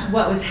that's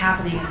what was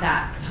happening at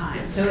that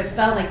time. So it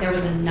felt like there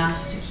was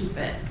enough to keep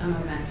it a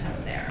momentum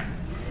there.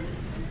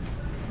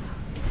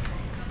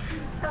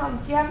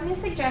 Do you have any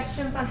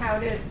suggestions on how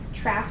to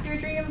track your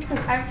dreams?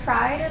 Because I've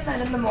tried, and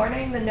then in the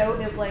morning the note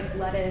is like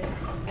lettuce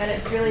and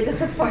it's really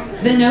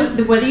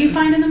disappointing. What do you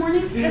find in the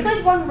morning? Just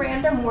like one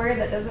random word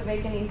that doesn't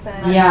make any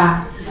sense.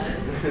 Yeah.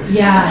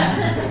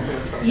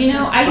 Yeah. You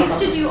know, I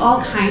used to do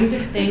all kinds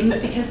of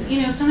things because,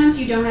 you know, sometimes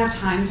you don't have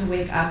time to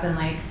wake up and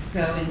like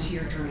go into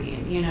your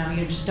dream, you know,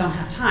 you just don't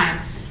have time.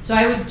 So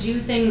I would do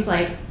things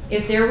like,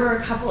 if there were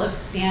a couple of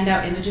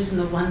standout images,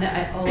 and the one that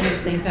I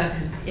always think of,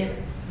 because it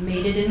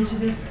made it into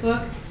this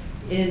book,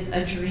 is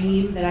a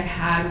dream that I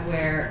had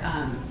where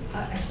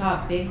I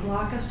saw a big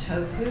block of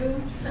tofu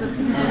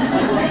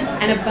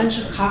and a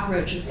bunch of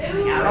cockroaches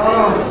coming out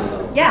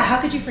of it. Yeah, how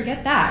could you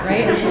forget that,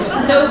 right?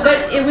 So,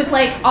 but it was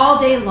like all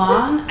day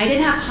long. I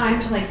didn't have time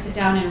to like sit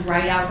down and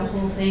write out the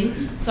whole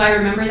thing. So I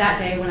remember that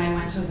day when I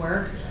went to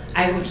work,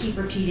 I would keep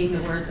repeating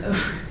the words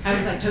over. I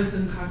was like, tofu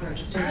and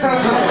cockroaches, tofu and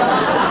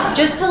cockroaches.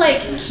 Just to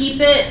like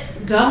keep it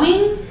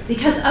going,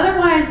 because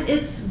otherwise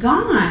it's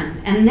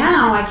gone. And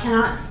now I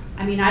cannot,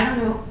 I mean, I don't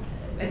know,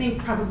 I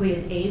think probably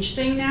an age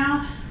thing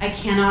now, I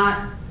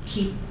cannot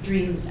keep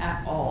dreams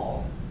at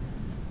all.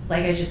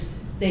 Like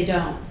they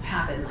don't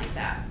happen like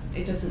that.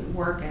 It doesn't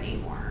work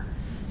anymore.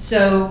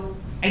 So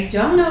I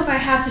don't know if I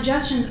have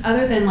suggestions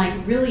other than like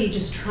really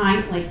just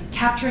trying, like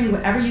capturing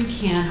whatever you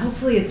can.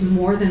 Hopefully it's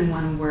more than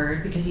one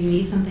word because you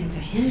need something to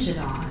hinge it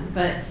on.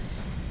 But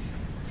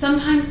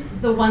sometimes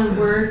the one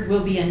word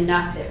will be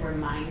enough that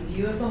reminds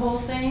you of the whole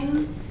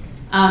thing.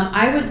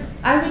 I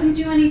wouldn't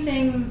do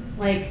anything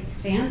like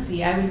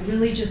fancy. I would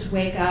really just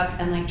wake up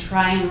and like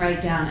try and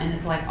write down, and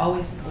it's like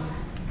always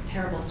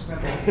terrible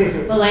scribble.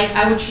 But like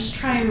I would just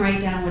try and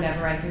write down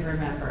whatever I could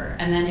remember,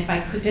 and then if I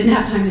didn't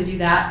have time to do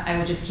that, I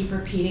would just keep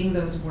repeating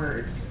those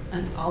words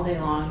all day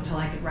long until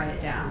I could write it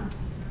down.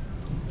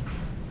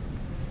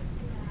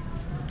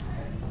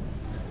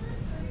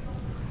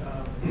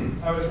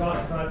 I was wrong.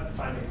 It's not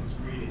findings, it's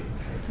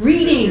readings.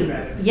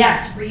 Readings,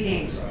 yes,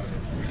 readings.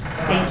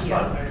 Thank you.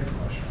 But I have a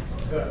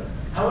question.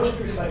 How much do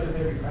you recite with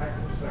every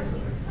practice, like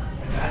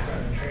in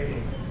background and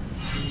training,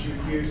 did you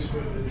use for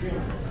the dream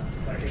work?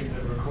 Like in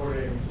the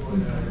recording or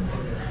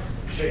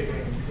the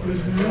shaping, or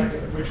like,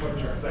 which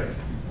ones are like,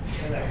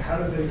 and like how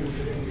does it even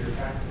fit into your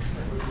practice?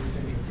 Like what are you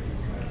thinking for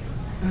these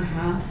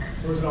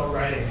guys? Or was it all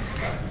writing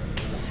stuff?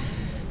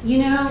 You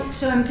know,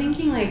 so I'm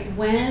thinking like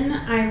when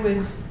I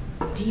was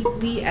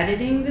deeply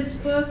editing this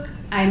book,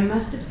 I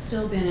must have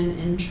still been an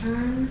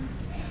intern.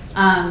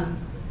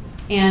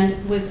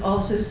 And was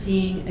also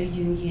seeing a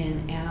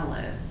Jungian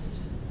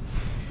analyst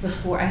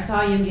before. I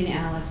saw a Jungian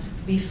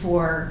analyst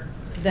before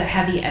the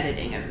heavy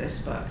editing of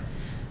this book.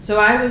 So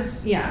I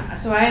was, yeah,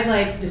 so I had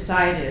like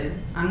decided,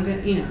 I'm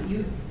gonna, you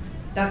know,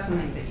 that's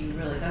something that you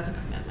really, that's a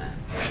commitment.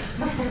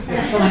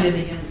 Going to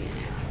the Jungian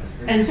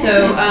analyst. And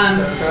so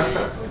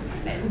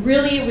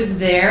really it was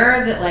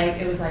there that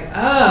like, it was like,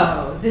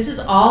 oh, this is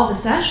all the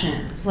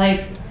sessions.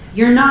 Like,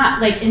 you're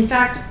not, like, in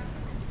fact,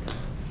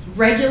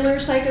 regular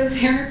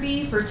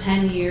psychotherapy for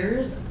 10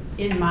 years,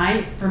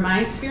 for my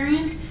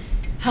experience,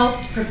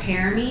 helped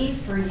prepare me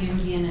for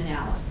Jungian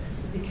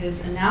analysis,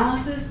 because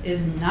analysis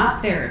is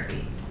not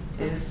therapy.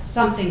 It is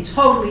something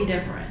totally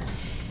different.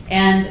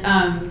 And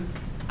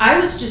I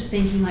was just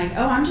thinking like,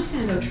 oh, I'm just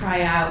gonna go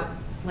try out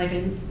like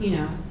a, you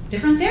know,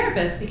 different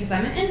therapists because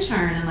I'm an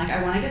intern and like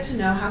I wanna get to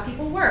know how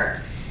people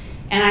work.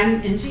 And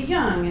I'm into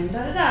Jung and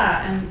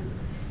da-da-da. And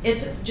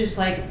it's just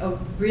like a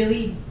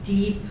really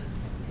deep,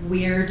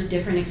 weird,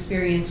 different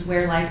experience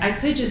where like I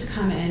could just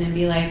come in and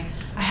be like,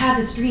 I had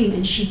this dream,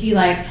 and she'd be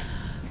like,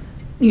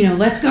 you know,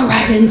 let's go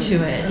right into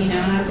it, you know.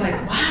 And I was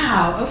like,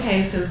 wow,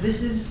 okay, so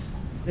this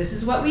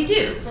is what we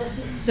do.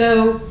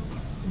 So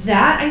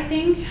that I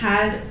think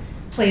had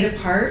played a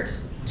part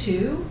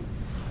too,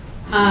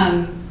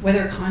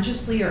 whether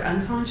consciously or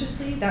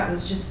unconsciously. That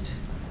was just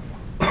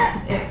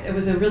it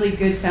was a really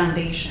good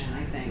foundation,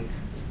 I think,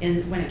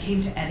 when it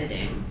came to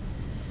editing.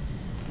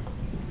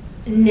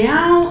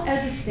 Now,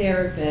 as a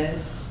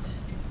therapist,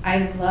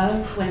 I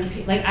love when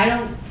like I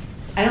don't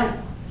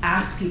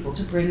ask people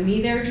to bring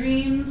me their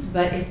dreams,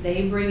 but if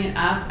they bring it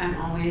up, I'm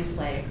always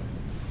like,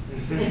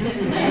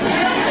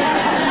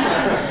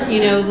 you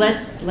know,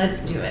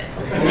 let's do it.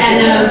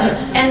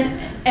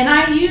 And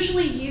I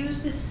usually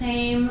use the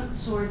same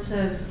sorts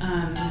of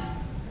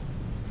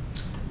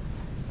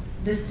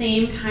the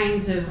same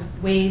kinds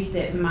of ways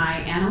that my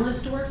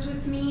analyst worked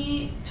with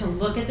me to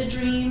look at the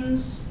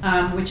dreams,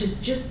 which is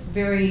just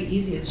very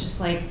easy. It's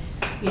just like,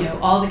 you know,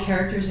 all the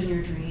characters in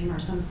your dream are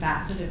some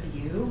facet of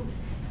you.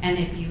 And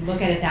if you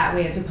look at it that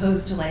way, as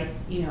opposed to like,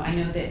 you know, I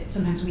know that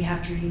sometimes we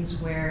have dreams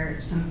where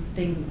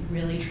something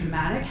really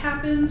traumatic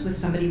happens with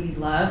somebody we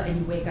love, and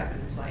you wake up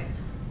and it's like,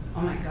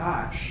 oh my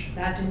gosh,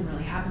 that didn't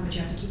really happen, but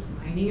you have to keep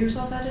reminding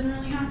yourself that didn't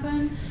really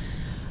happen.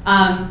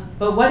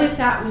 But what if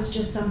that was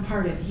just some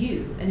part of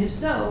you? And if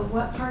so,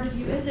 what part of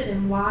you is it,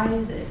 and why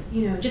is it?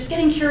 You know, just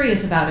getting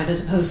curious about it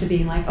as opposed to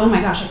being like, oh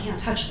my gosh, I can't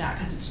touch that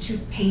because it's too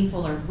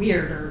painful or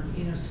weird or,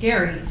 you know,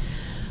 scary.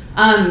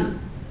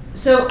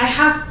 So I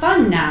have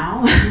fun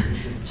now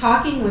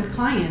talking with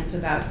clients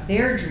about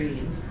their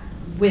dreams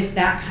with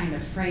that kind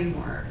of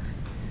framework,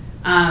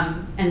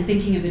 and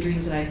thinking of the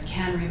dreams that I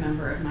can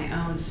remember of my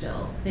own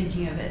still,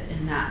 thinking of it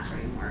in that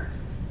framework.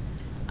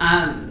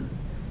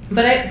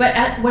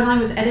 When I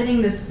was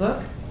editing this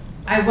book,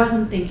 I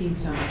wasn't thinking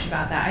so much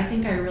about that. I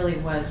think I really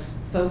was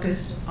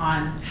focused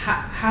on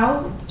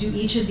how do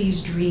each of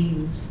these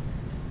dreams,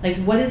 like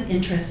what is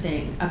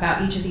interesting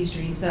about each of these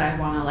dreams that I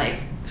want to like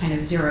kind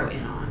of zero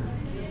in on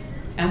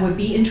and would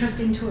be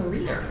interesting to a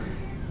reader.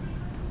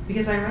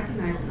 Because I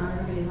recognize that not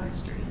everybody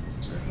likes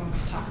dreams or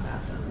wants to talk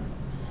about them.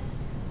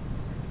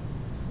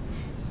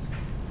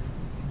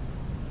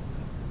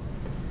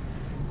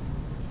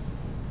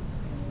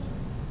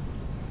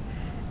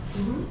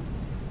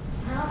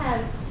 How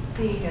has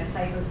being a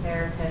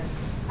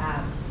psychotherapist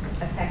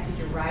affected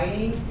your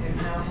writing, and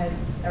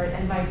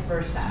and vice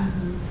versa?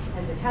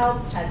 Has it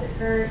helped? Has it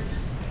hurt?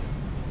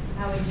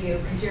 How would you,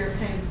 because you're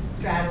kind of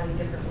straddling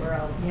different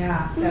worlds.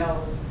 Yeah.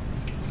 So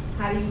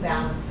how do you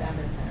balance them,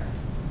 et cetera?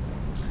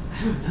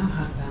 I don't know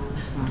how to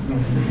balance them. I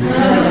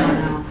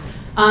really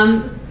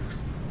don't know.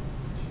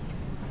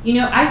 You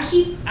know, I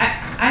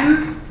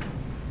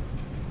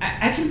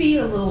can be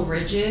a little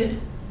rigid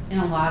in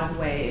a lot of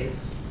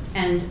ways,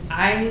 and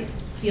I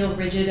feel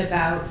rigid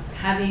about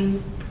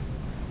having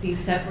these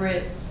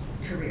separate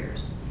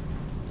careers.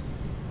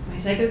 My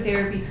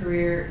psychotherapy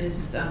career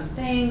is its own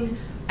thing.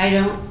 I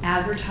don't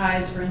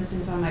advertise, for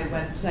instance, on my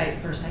website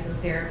for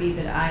psychotherapy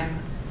that I'm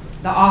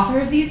the author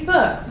of these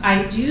books.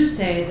 I do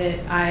say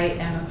that I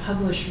am a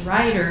published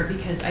writer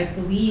because I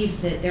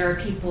believe that there are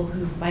people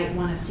who might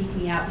want to seek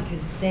me out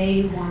because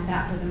they want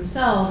that for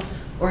themselves,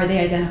 or they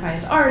identify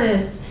as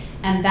artists,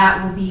 and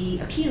that will be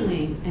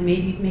appealing and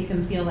maybe make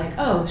them feel like,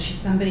 oh, she's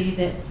somebody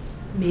that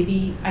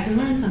maybe I can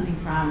learn something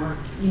from, or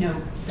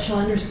she'll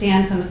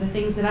understand some of the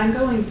things that I'm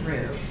going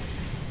through.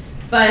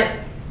 But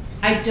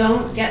I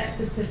don't get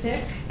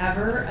specific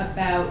ever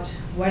about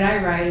what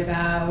I write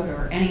about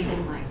or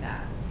anything like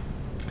that.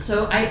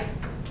 So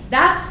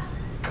that's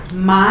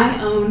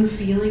my own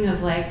feeling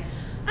of like,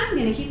 I'm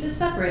gonna keep this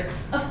separate.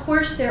 Of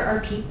course there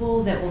are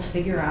people that will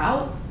figure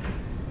out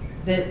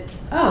that,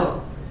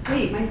 oh,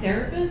 wait, my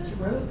therapist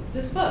wrote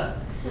this book.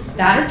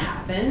 That has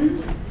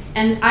happened,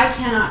 and I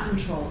cannot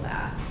control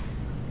that.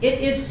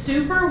 It is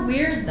super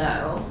weird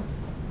though,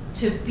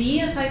 to be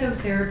a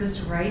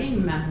psychotherapist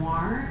writing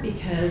memoir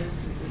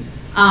because,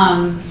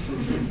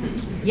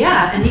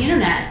 yeah, and the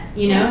internet,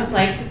 it's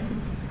like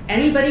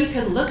anybody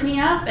could look me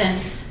up,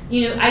 and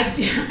I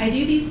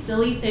do these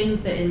silly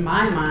things that in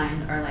my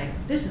mind are like,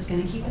 this is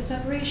going to keep the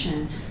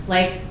separation.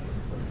 Like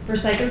for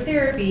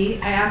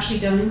psychotherapy, I actually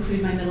don't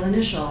include my middle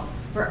initial.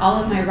 For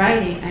all of my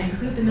writing, I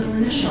include the middle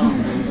initial,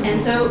 and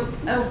so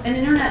an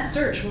internet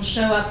search will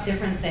show up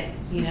different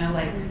things,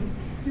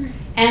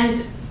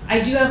 and I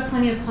do have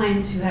plenty of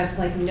clients who have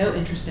like no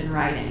interest in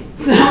writing,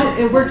 so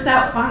it works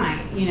out fine,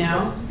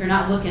 They're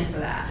not looking for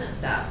that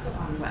stuff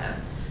on the web.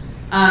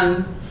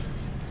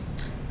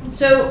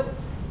 So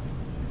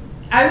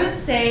I would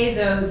say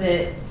though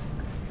that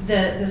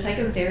the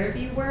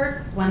psychotherapy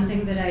work, one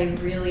thing that I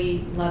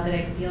really love, that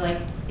I feel like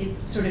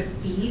it sort of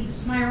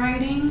feeds my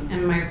writing,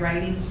 and my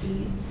writing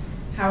feeds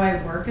how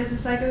I work as a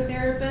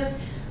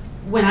psychotherapist.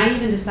 When I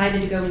even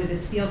decided to go into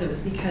this field, it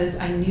was because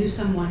I knew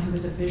someone who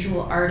was a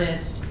visual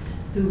artist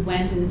who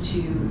went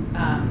into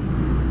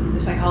the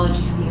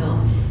psychology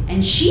field,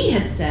 and she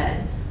had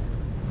said,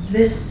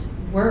 this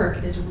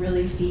work is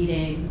really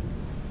feeding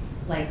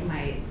like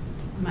my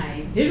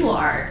visual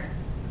art.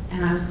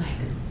 And I was like,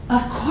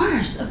 of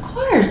course.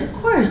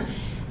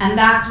 And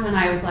that's when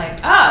I was like,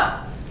 oh,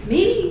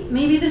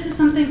 maybe this is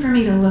something for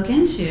me to look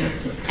into.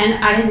 And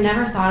I had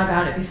never thought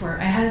about it before.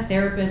 I had a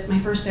therapist, my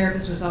first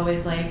therapist was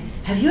always like,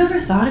 have you ever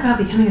thought about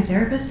becoming a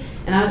therapist?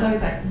 And I was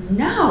always like,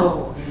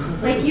 no.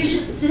 Like, you're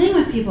just sitting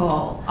with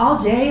people all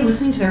day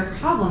listening to their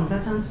problems.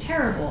 That sounds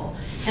terrible.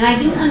 And I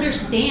didn't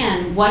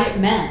understand what it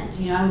meant.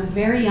 I was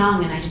very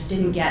young and I just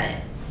didn't get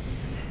it.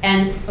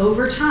 And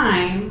over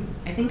time,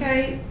 I think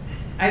I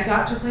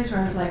got to a place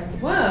where I was like,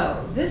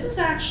 whoa, this is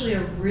actually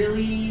a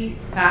really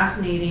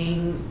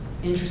fascinating,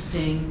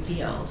 interesting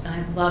field.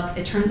 And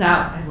it turns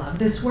out I love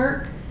this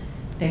work,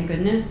 thank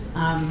goodness.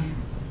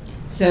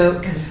 Because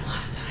there's a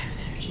lot of time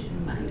and energy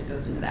and money that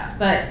goes into that.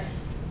 But,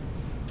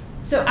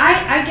 so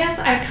I guess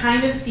I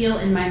kind of feel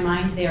in my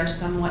mind they are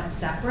somewhat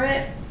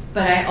separate,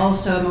 but I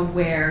also am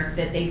aware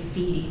that they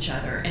feed each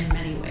other in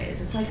many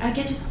ways. It's like I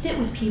get to sit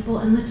with people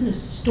and listen to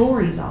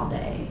stories all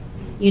day.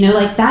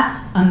 Like that's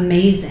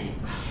amazing.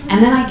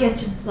 And then I get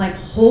to like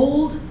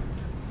hold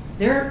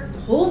their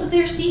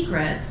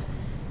secrets,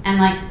 and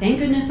like thank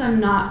goodness I'm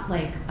not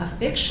like a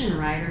fiction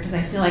writer, because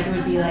I feel like it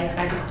would be like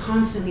I would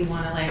constantly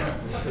want to like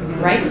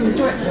write some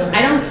story.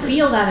 I don't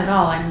feel that at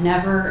all. I'm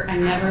never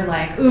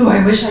like, ooh,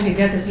 I wish I could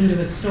get this into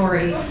a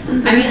story.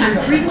 I mean, I'm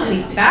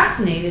frequently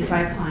fascinated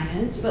by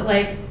clients, but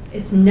like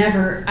it's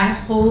never, I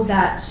hold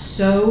that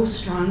so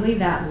strongly,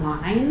 that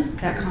line,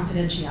 that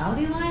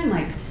confidentiality line,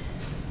 like,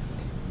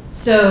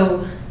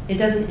 so it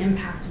doesn't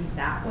impact me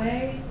that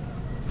way.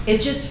 It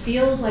just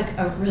feels like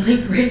a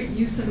really great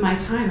use of my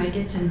time. I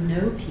get to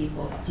know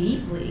people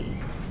deeply.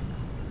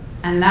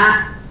 And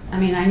that, I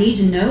mean, I need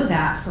to know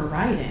that for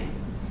writing.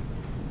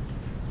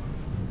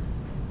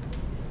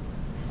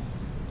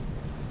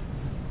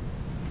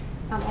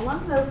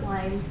 Along those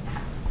lines,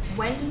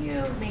 when do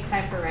you make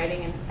time for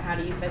writing, and how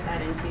do you fit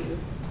that into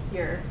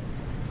your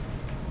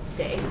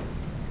day,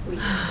 week?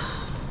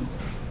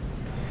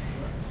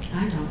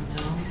 I don't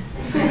know.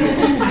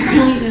 I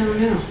really don't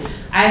know.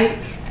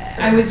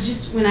 I was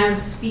just, when I was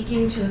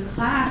speaking to the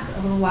class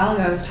a little while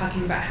ago, I was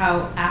talking about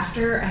how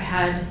after I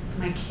had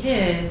my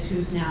kid,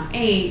 who's now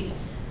 8,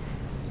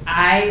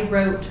 I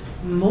wrote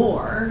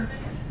more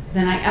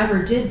than I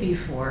ever did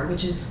before,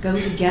 which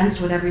goes against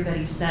what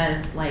everybody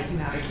says, like you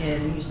have a kid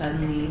and you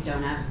suddenly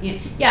don't have,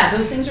 yeah,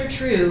 those things are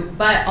true,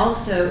 but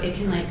also it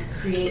can like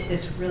create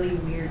this really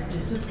weird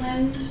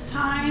disciplined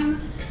time.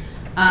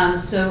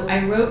 So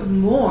I wrote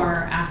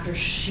more after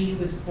she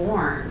was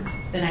born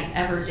than I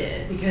ever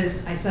did,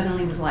 because I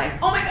suddenly was like,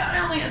 oh my God, I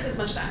only have this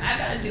much time, I've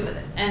got to do with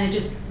it. And it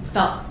just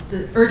felt,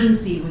 the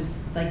urgency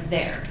was like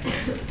there.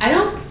 I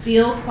don't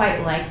feel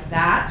quite like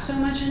that so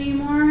much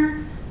anymore.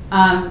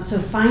 So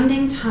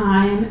finding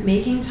time,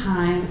 making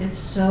time, it's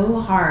so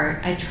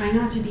hard. I try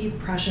not to be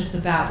precious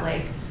about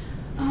like,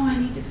 oh, I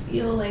need to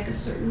feel like a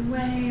certain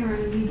way, or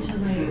I need to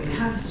like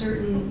have a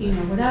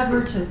certain,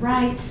 whatever to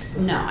write.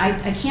 No,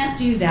 I can't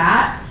do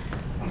that,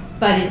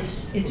 but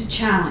it's a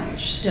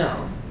challenge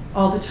still,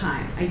 all the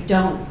time. I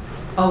don't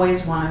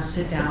always want to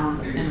sit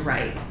down and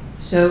write.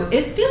 So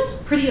it feels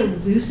pretty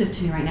elusive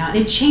to me right now, and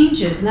it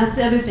changes, and that's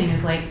the other thing,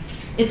 is like,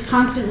 it's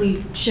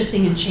constantly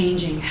shifting and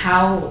changing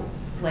how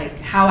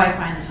I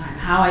find the time,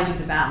 how I do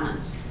the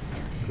balance.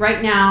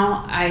 Right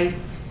now,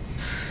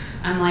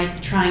 I'm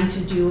like trying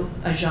to do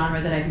a genre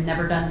that I've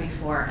never done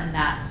before, and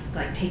that's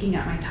like taking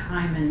up my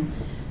time and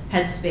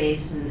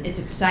headspace, and it's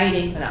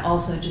exciting, but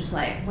also just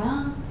like,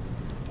 well,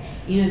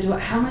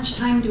 how much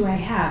time do I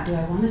have? Do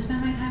I want to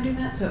spend my time doing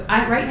that? So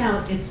right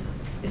now, it's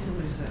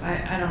elusive.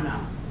 I don't know.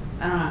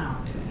 I don't know how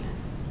I'm doing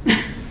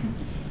it.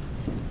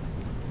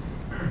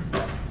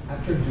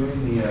 After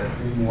doing the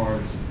Dream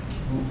Wars,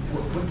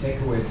 what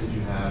takeaways did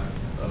you have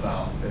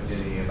about, if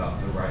any, about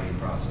the writing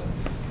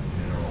process in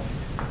general?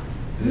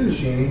 Did it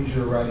change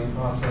your writing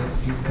process,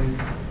 do you think?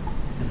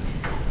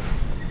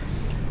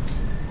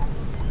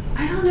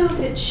 I don't know if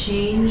it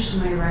changed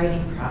my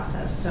writing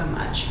process so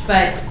much,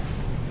 but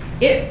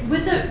it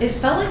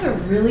felt like a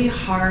really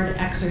hard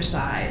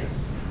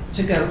exercise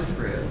to go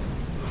through,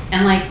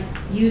 and like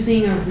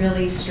using a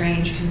really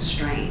strange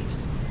constraint,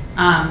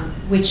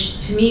 which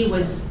to me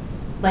was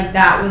like,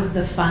 that was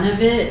the fun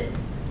of it.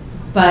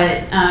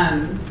 But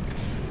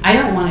I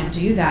don't want to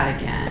do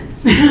that again.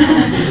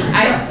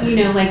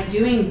 Like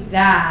doing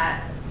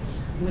that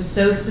was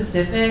so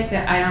specific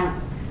that I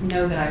don't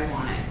know that I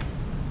want it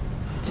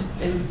to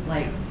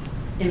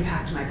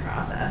impact my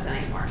process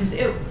anymore. Because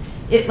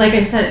it, like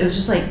I said, it was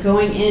just like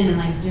going in and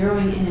like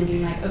zeroing in and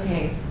being like,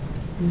 okay,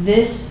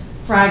 this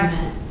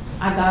fragment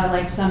I've got to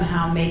like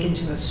somehow make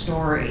into a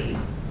story.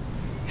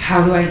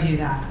 How do I do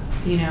that?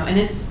 And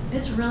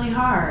it's really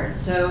hard.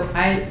 So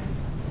I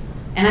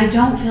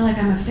don't feel like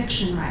I'm a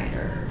fiction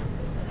writer.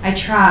 I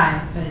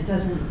try, but it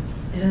doesn't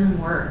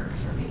work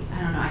for me.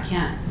 I don't know, I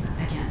can't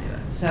do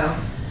it. So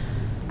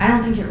I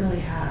don't think it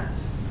really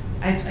has.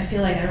 I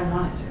feel like I don't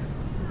want it to.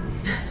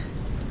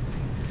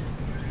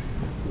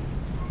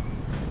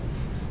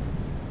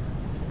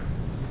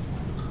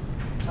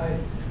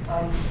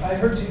 I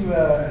heard you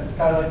at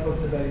Skylight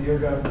Books about a year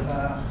ago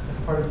as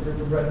part of a group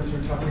of writers who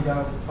were talking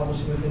about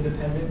publishing with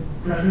independent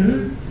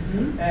presses.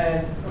 Mm-hmm.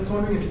 And I was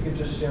wondering if you could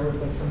just share with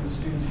some of the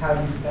students how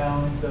you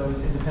found those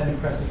independent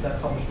presses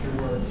that published your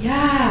work.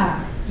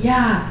 Yeah.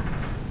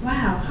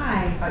 Wow,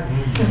 hi.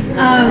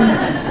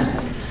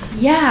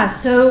 Yeah,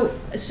 so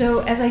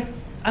as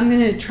I'm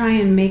going to try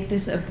and make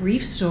this a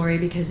brief story,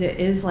 because it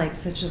is like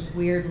such a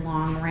weird,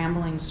 long,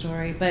 rambling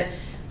story. But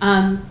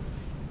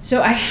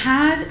so I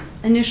had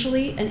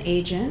initially an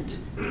agent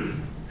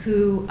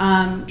who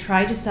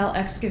tried to sell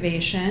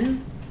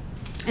Excavation.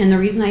 And the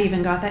reason I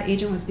even got that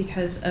agent was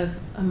because of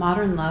a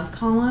Modern Love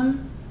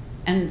column.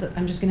 And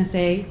I'm just going to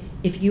say,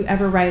 if you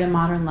ever write a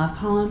Modern Love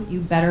column,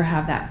 you better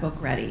have that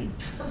book ready.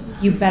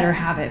 You better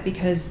have it,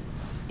 because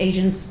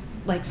agents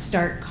like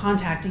start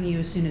contacting you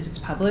as soon as it's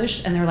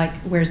published, and they're like,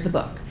 where's the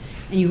book?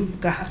 And you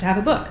have to have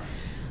a book.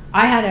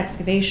 I had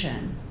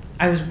Excavation.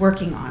 I was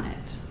working on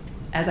it,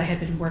 as I had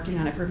been working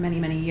on it for many,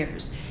 many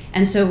years.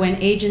 And so when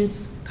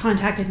agents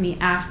contacted me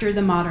after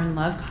the Modern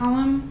Love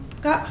column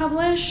got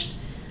published,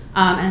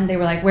 and they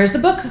were like, where's the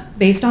book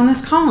based on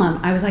this column?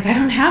 I was like, I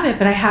don't have it,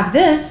 but I have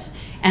this.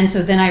 And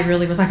so then I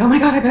really was like, oh my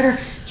God, I better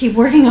keep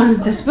working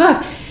on this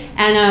book.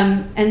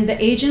 And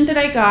the agent that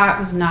I got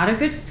was not a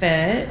good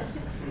fit.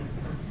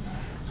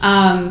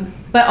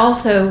 But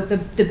also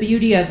the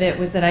beauty of it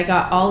was that I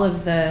got all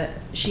of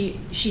she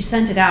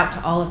sent it out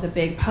to all of the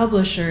big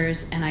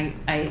publishers, and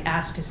I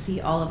asked to see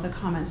all of the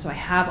comments. So I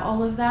have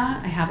all of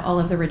that. I have all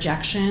of the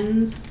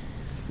rejections,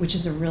 which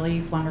is a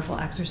really wonderful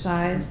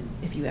exercise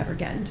if you ever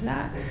get into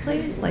that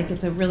place. Like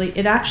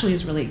it actually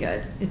is really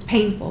good. It's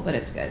painful, but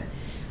it's good.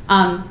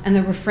 And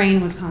the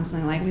refrain was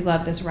constantly like, we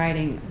love this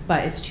writing,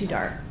 but it's too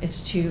dark.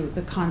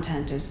 The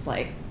content is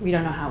like, we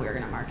don't know how we're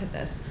gonna market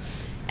this.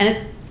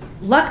 And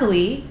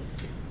luckily,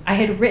 I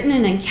had written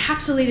an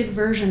encapsulated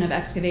version of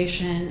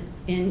excavation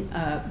in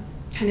a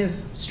kind of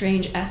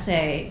strange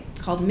essay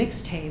called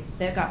Mixtape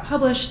that got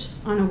published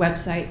on a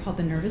website called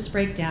The Nervous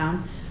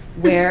Breakdown,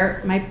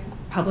 where my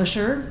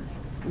publisher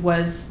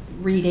was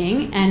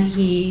reading, and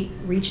he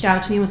reached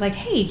out to me and was like,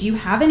 hey, do you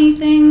have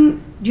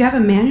anything, do you have a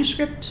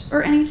manuscript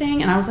or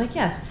anything? And I was like,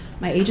 yes,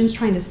 my agent's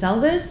trying to sell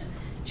this.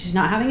 She's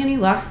not having any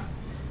luck.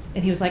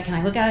 And he was like, can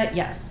I look at it?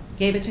 Yes.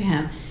 Gave it to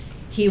him.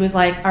 He was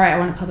like, all right, I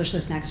want to publish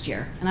this next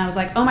year. And I was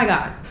like, oh my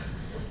God.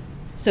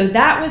 So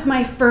that was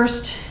my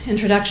first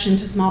introduction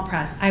to small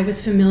press. I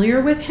was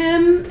familiar with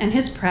him and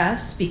his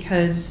press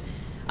because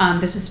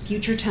this was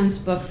Future Tense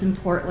Books in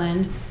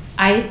Portland.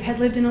 I had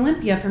lived in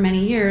Olympia for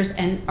many years,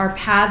 and our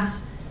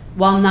paths,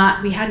 while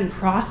we hadn't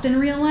crossed in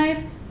real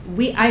life,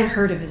 I'd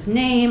heard of his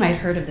name, I'd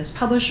heard of this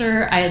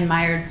publisher, I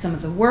admired some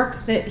of the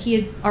work that he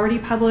had already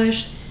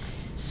published.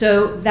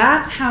 So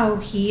that's how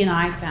he and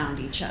I found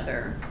each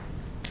other.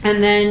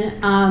 And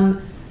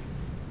then,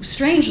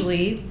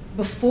 strangely,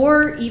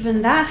 before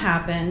even that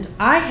happened,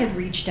 I had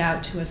reached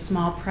out to a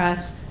small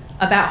press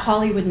about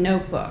Hollywood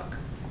Notebook.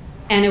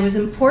 And it was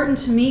important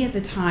to me at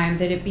the time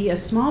that it be a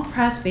small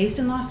press based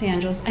in Los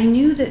Angeles. I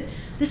knew that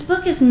this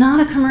book is not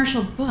a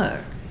commercial book.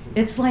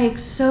 It's like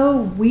so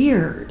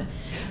weird.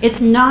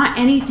 It's not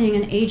anything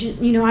an agent,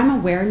 I'm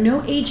aware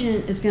no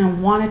agent is gonna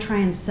wanna try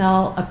and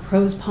sell a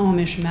prose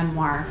poemish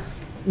memoir,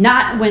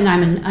 not when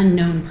I'm an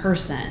unknown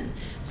person.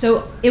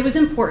 So it was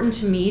important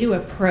to me to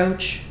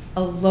approach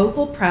a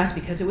local press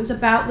because it was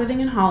about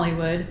living in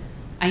Hollywood.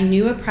 I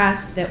knew a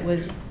press that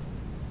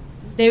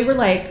they were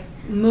like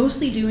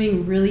mostly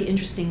doing really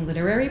interesting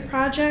literary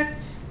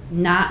projects,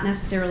 not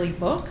necessarily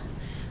books,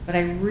 but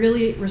I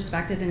really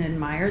respected and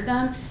admired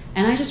them.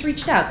 And I just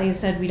reached out. They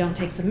said, we don't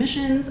take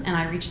submissions, and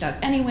I reached out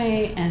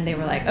anyway, and they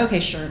were like, okay,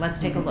 sure,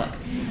 let's take a look.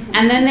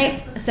 And then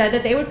they said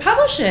that they would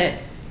publish it,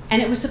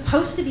 and it was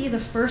supposed to be the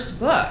first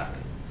book,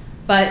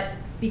 but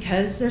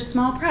because they're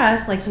small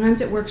press, like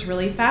sometimes it works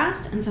really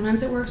fast, and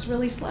sometimes it works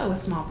really slow with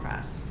small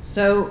press.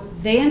 So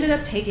they ended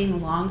up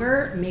taking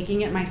longer,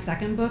 making it my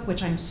second book,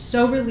 which I'm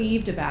so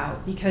relieved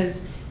about,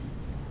 because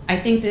I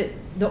think that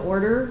the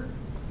order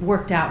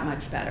worked out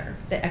much better.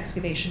 The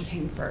excavation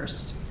came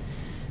first.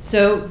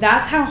 So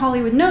that's how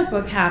Hollywood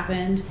Notebook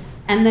happened.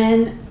 And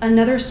then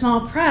another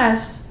small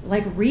press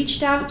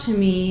reached out to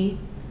me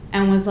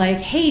and was like,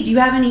 hey, do you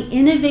have any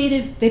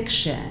innovative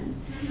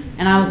fiction?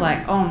 And I was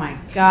like, oh my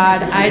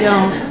God, I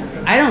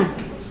don't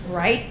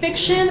write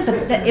fiction,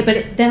 but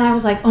then I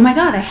was like, oh my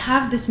God, I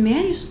have this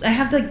manuscript, I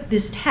have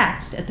this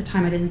text. At the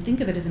time I didn't think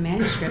of it as a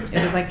manuscript.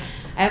 It was like,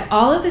 I have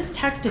all of this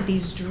text of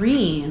these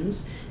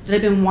dreams that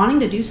I've been wanting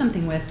to do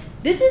something with.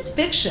 This is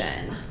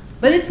fiction,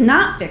 but it's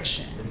not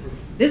fiction.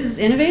 This is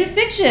innovative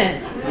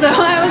fiction. So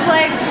I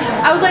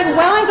was like,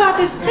 well, I've got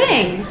this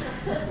thing.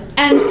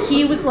 And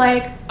he was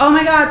like, oh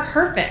my God,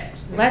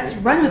 perfect. Let's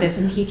run with this.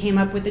 And he came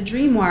up with the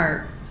dream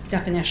noir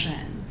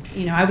definition.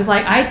 I was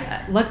like,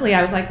 luckily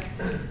I was like,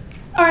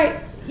 all right,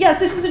 yes,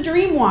 this is a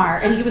dream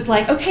noir. And he was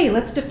like, okay,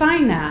 let's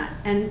define that.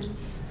 And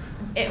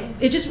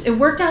it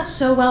worked out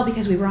so well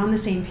because we were on the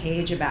same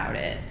page about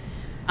it.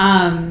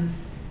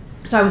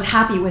 So I was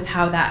happy with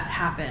how that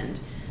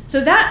happened.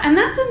 So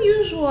that's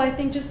unusual, I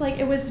think, just like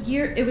it was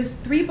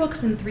 3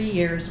 books in 3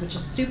 years, which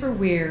is super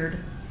weird,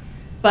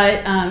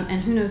 but,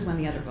 and who knows when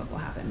the other book will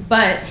happen.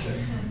 But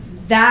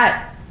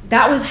that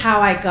was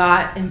how I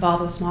got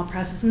involved with small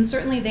presses, and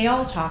certainly they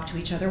all talk to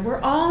each other. We're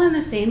all in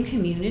the same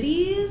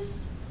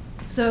communities,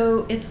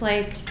 so it's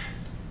like,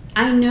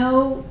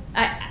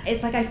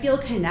 it's like I feel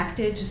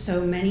connected to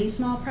so many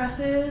small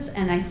presses,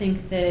 and I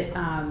think that,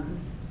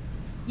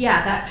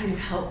 yeah, that kind of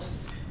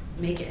helps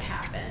make it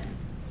happen.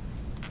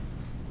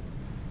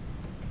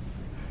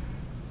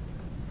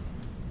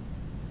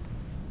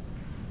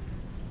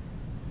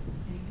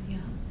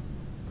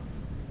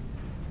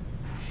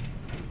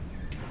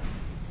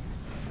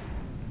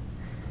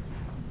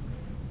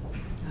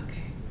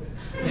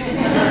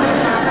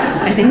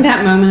 I think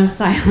that moment of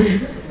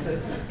silence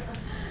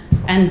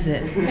ends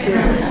it.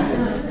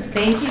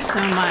 Thank you so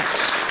much.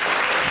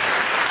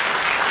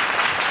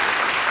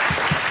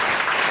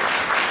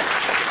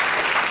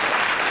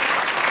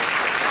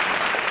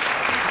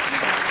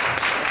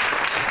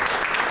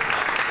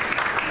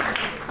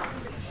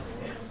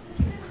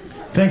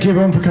 Thank you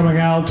everyone for coming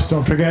out.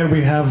 Don't forget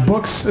we have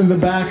books in the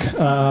back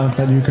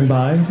that you can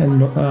buy,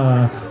 and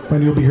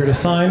when you'll be here to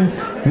sign,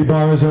 the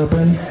bar is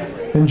open.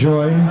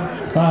 Enjoy.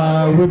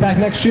 We're back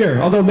next year.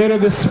 Although later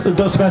this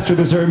semester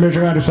there's a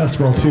Emerging Writers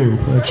Festival too,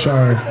 which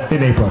are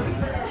in April.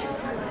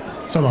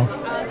 So long.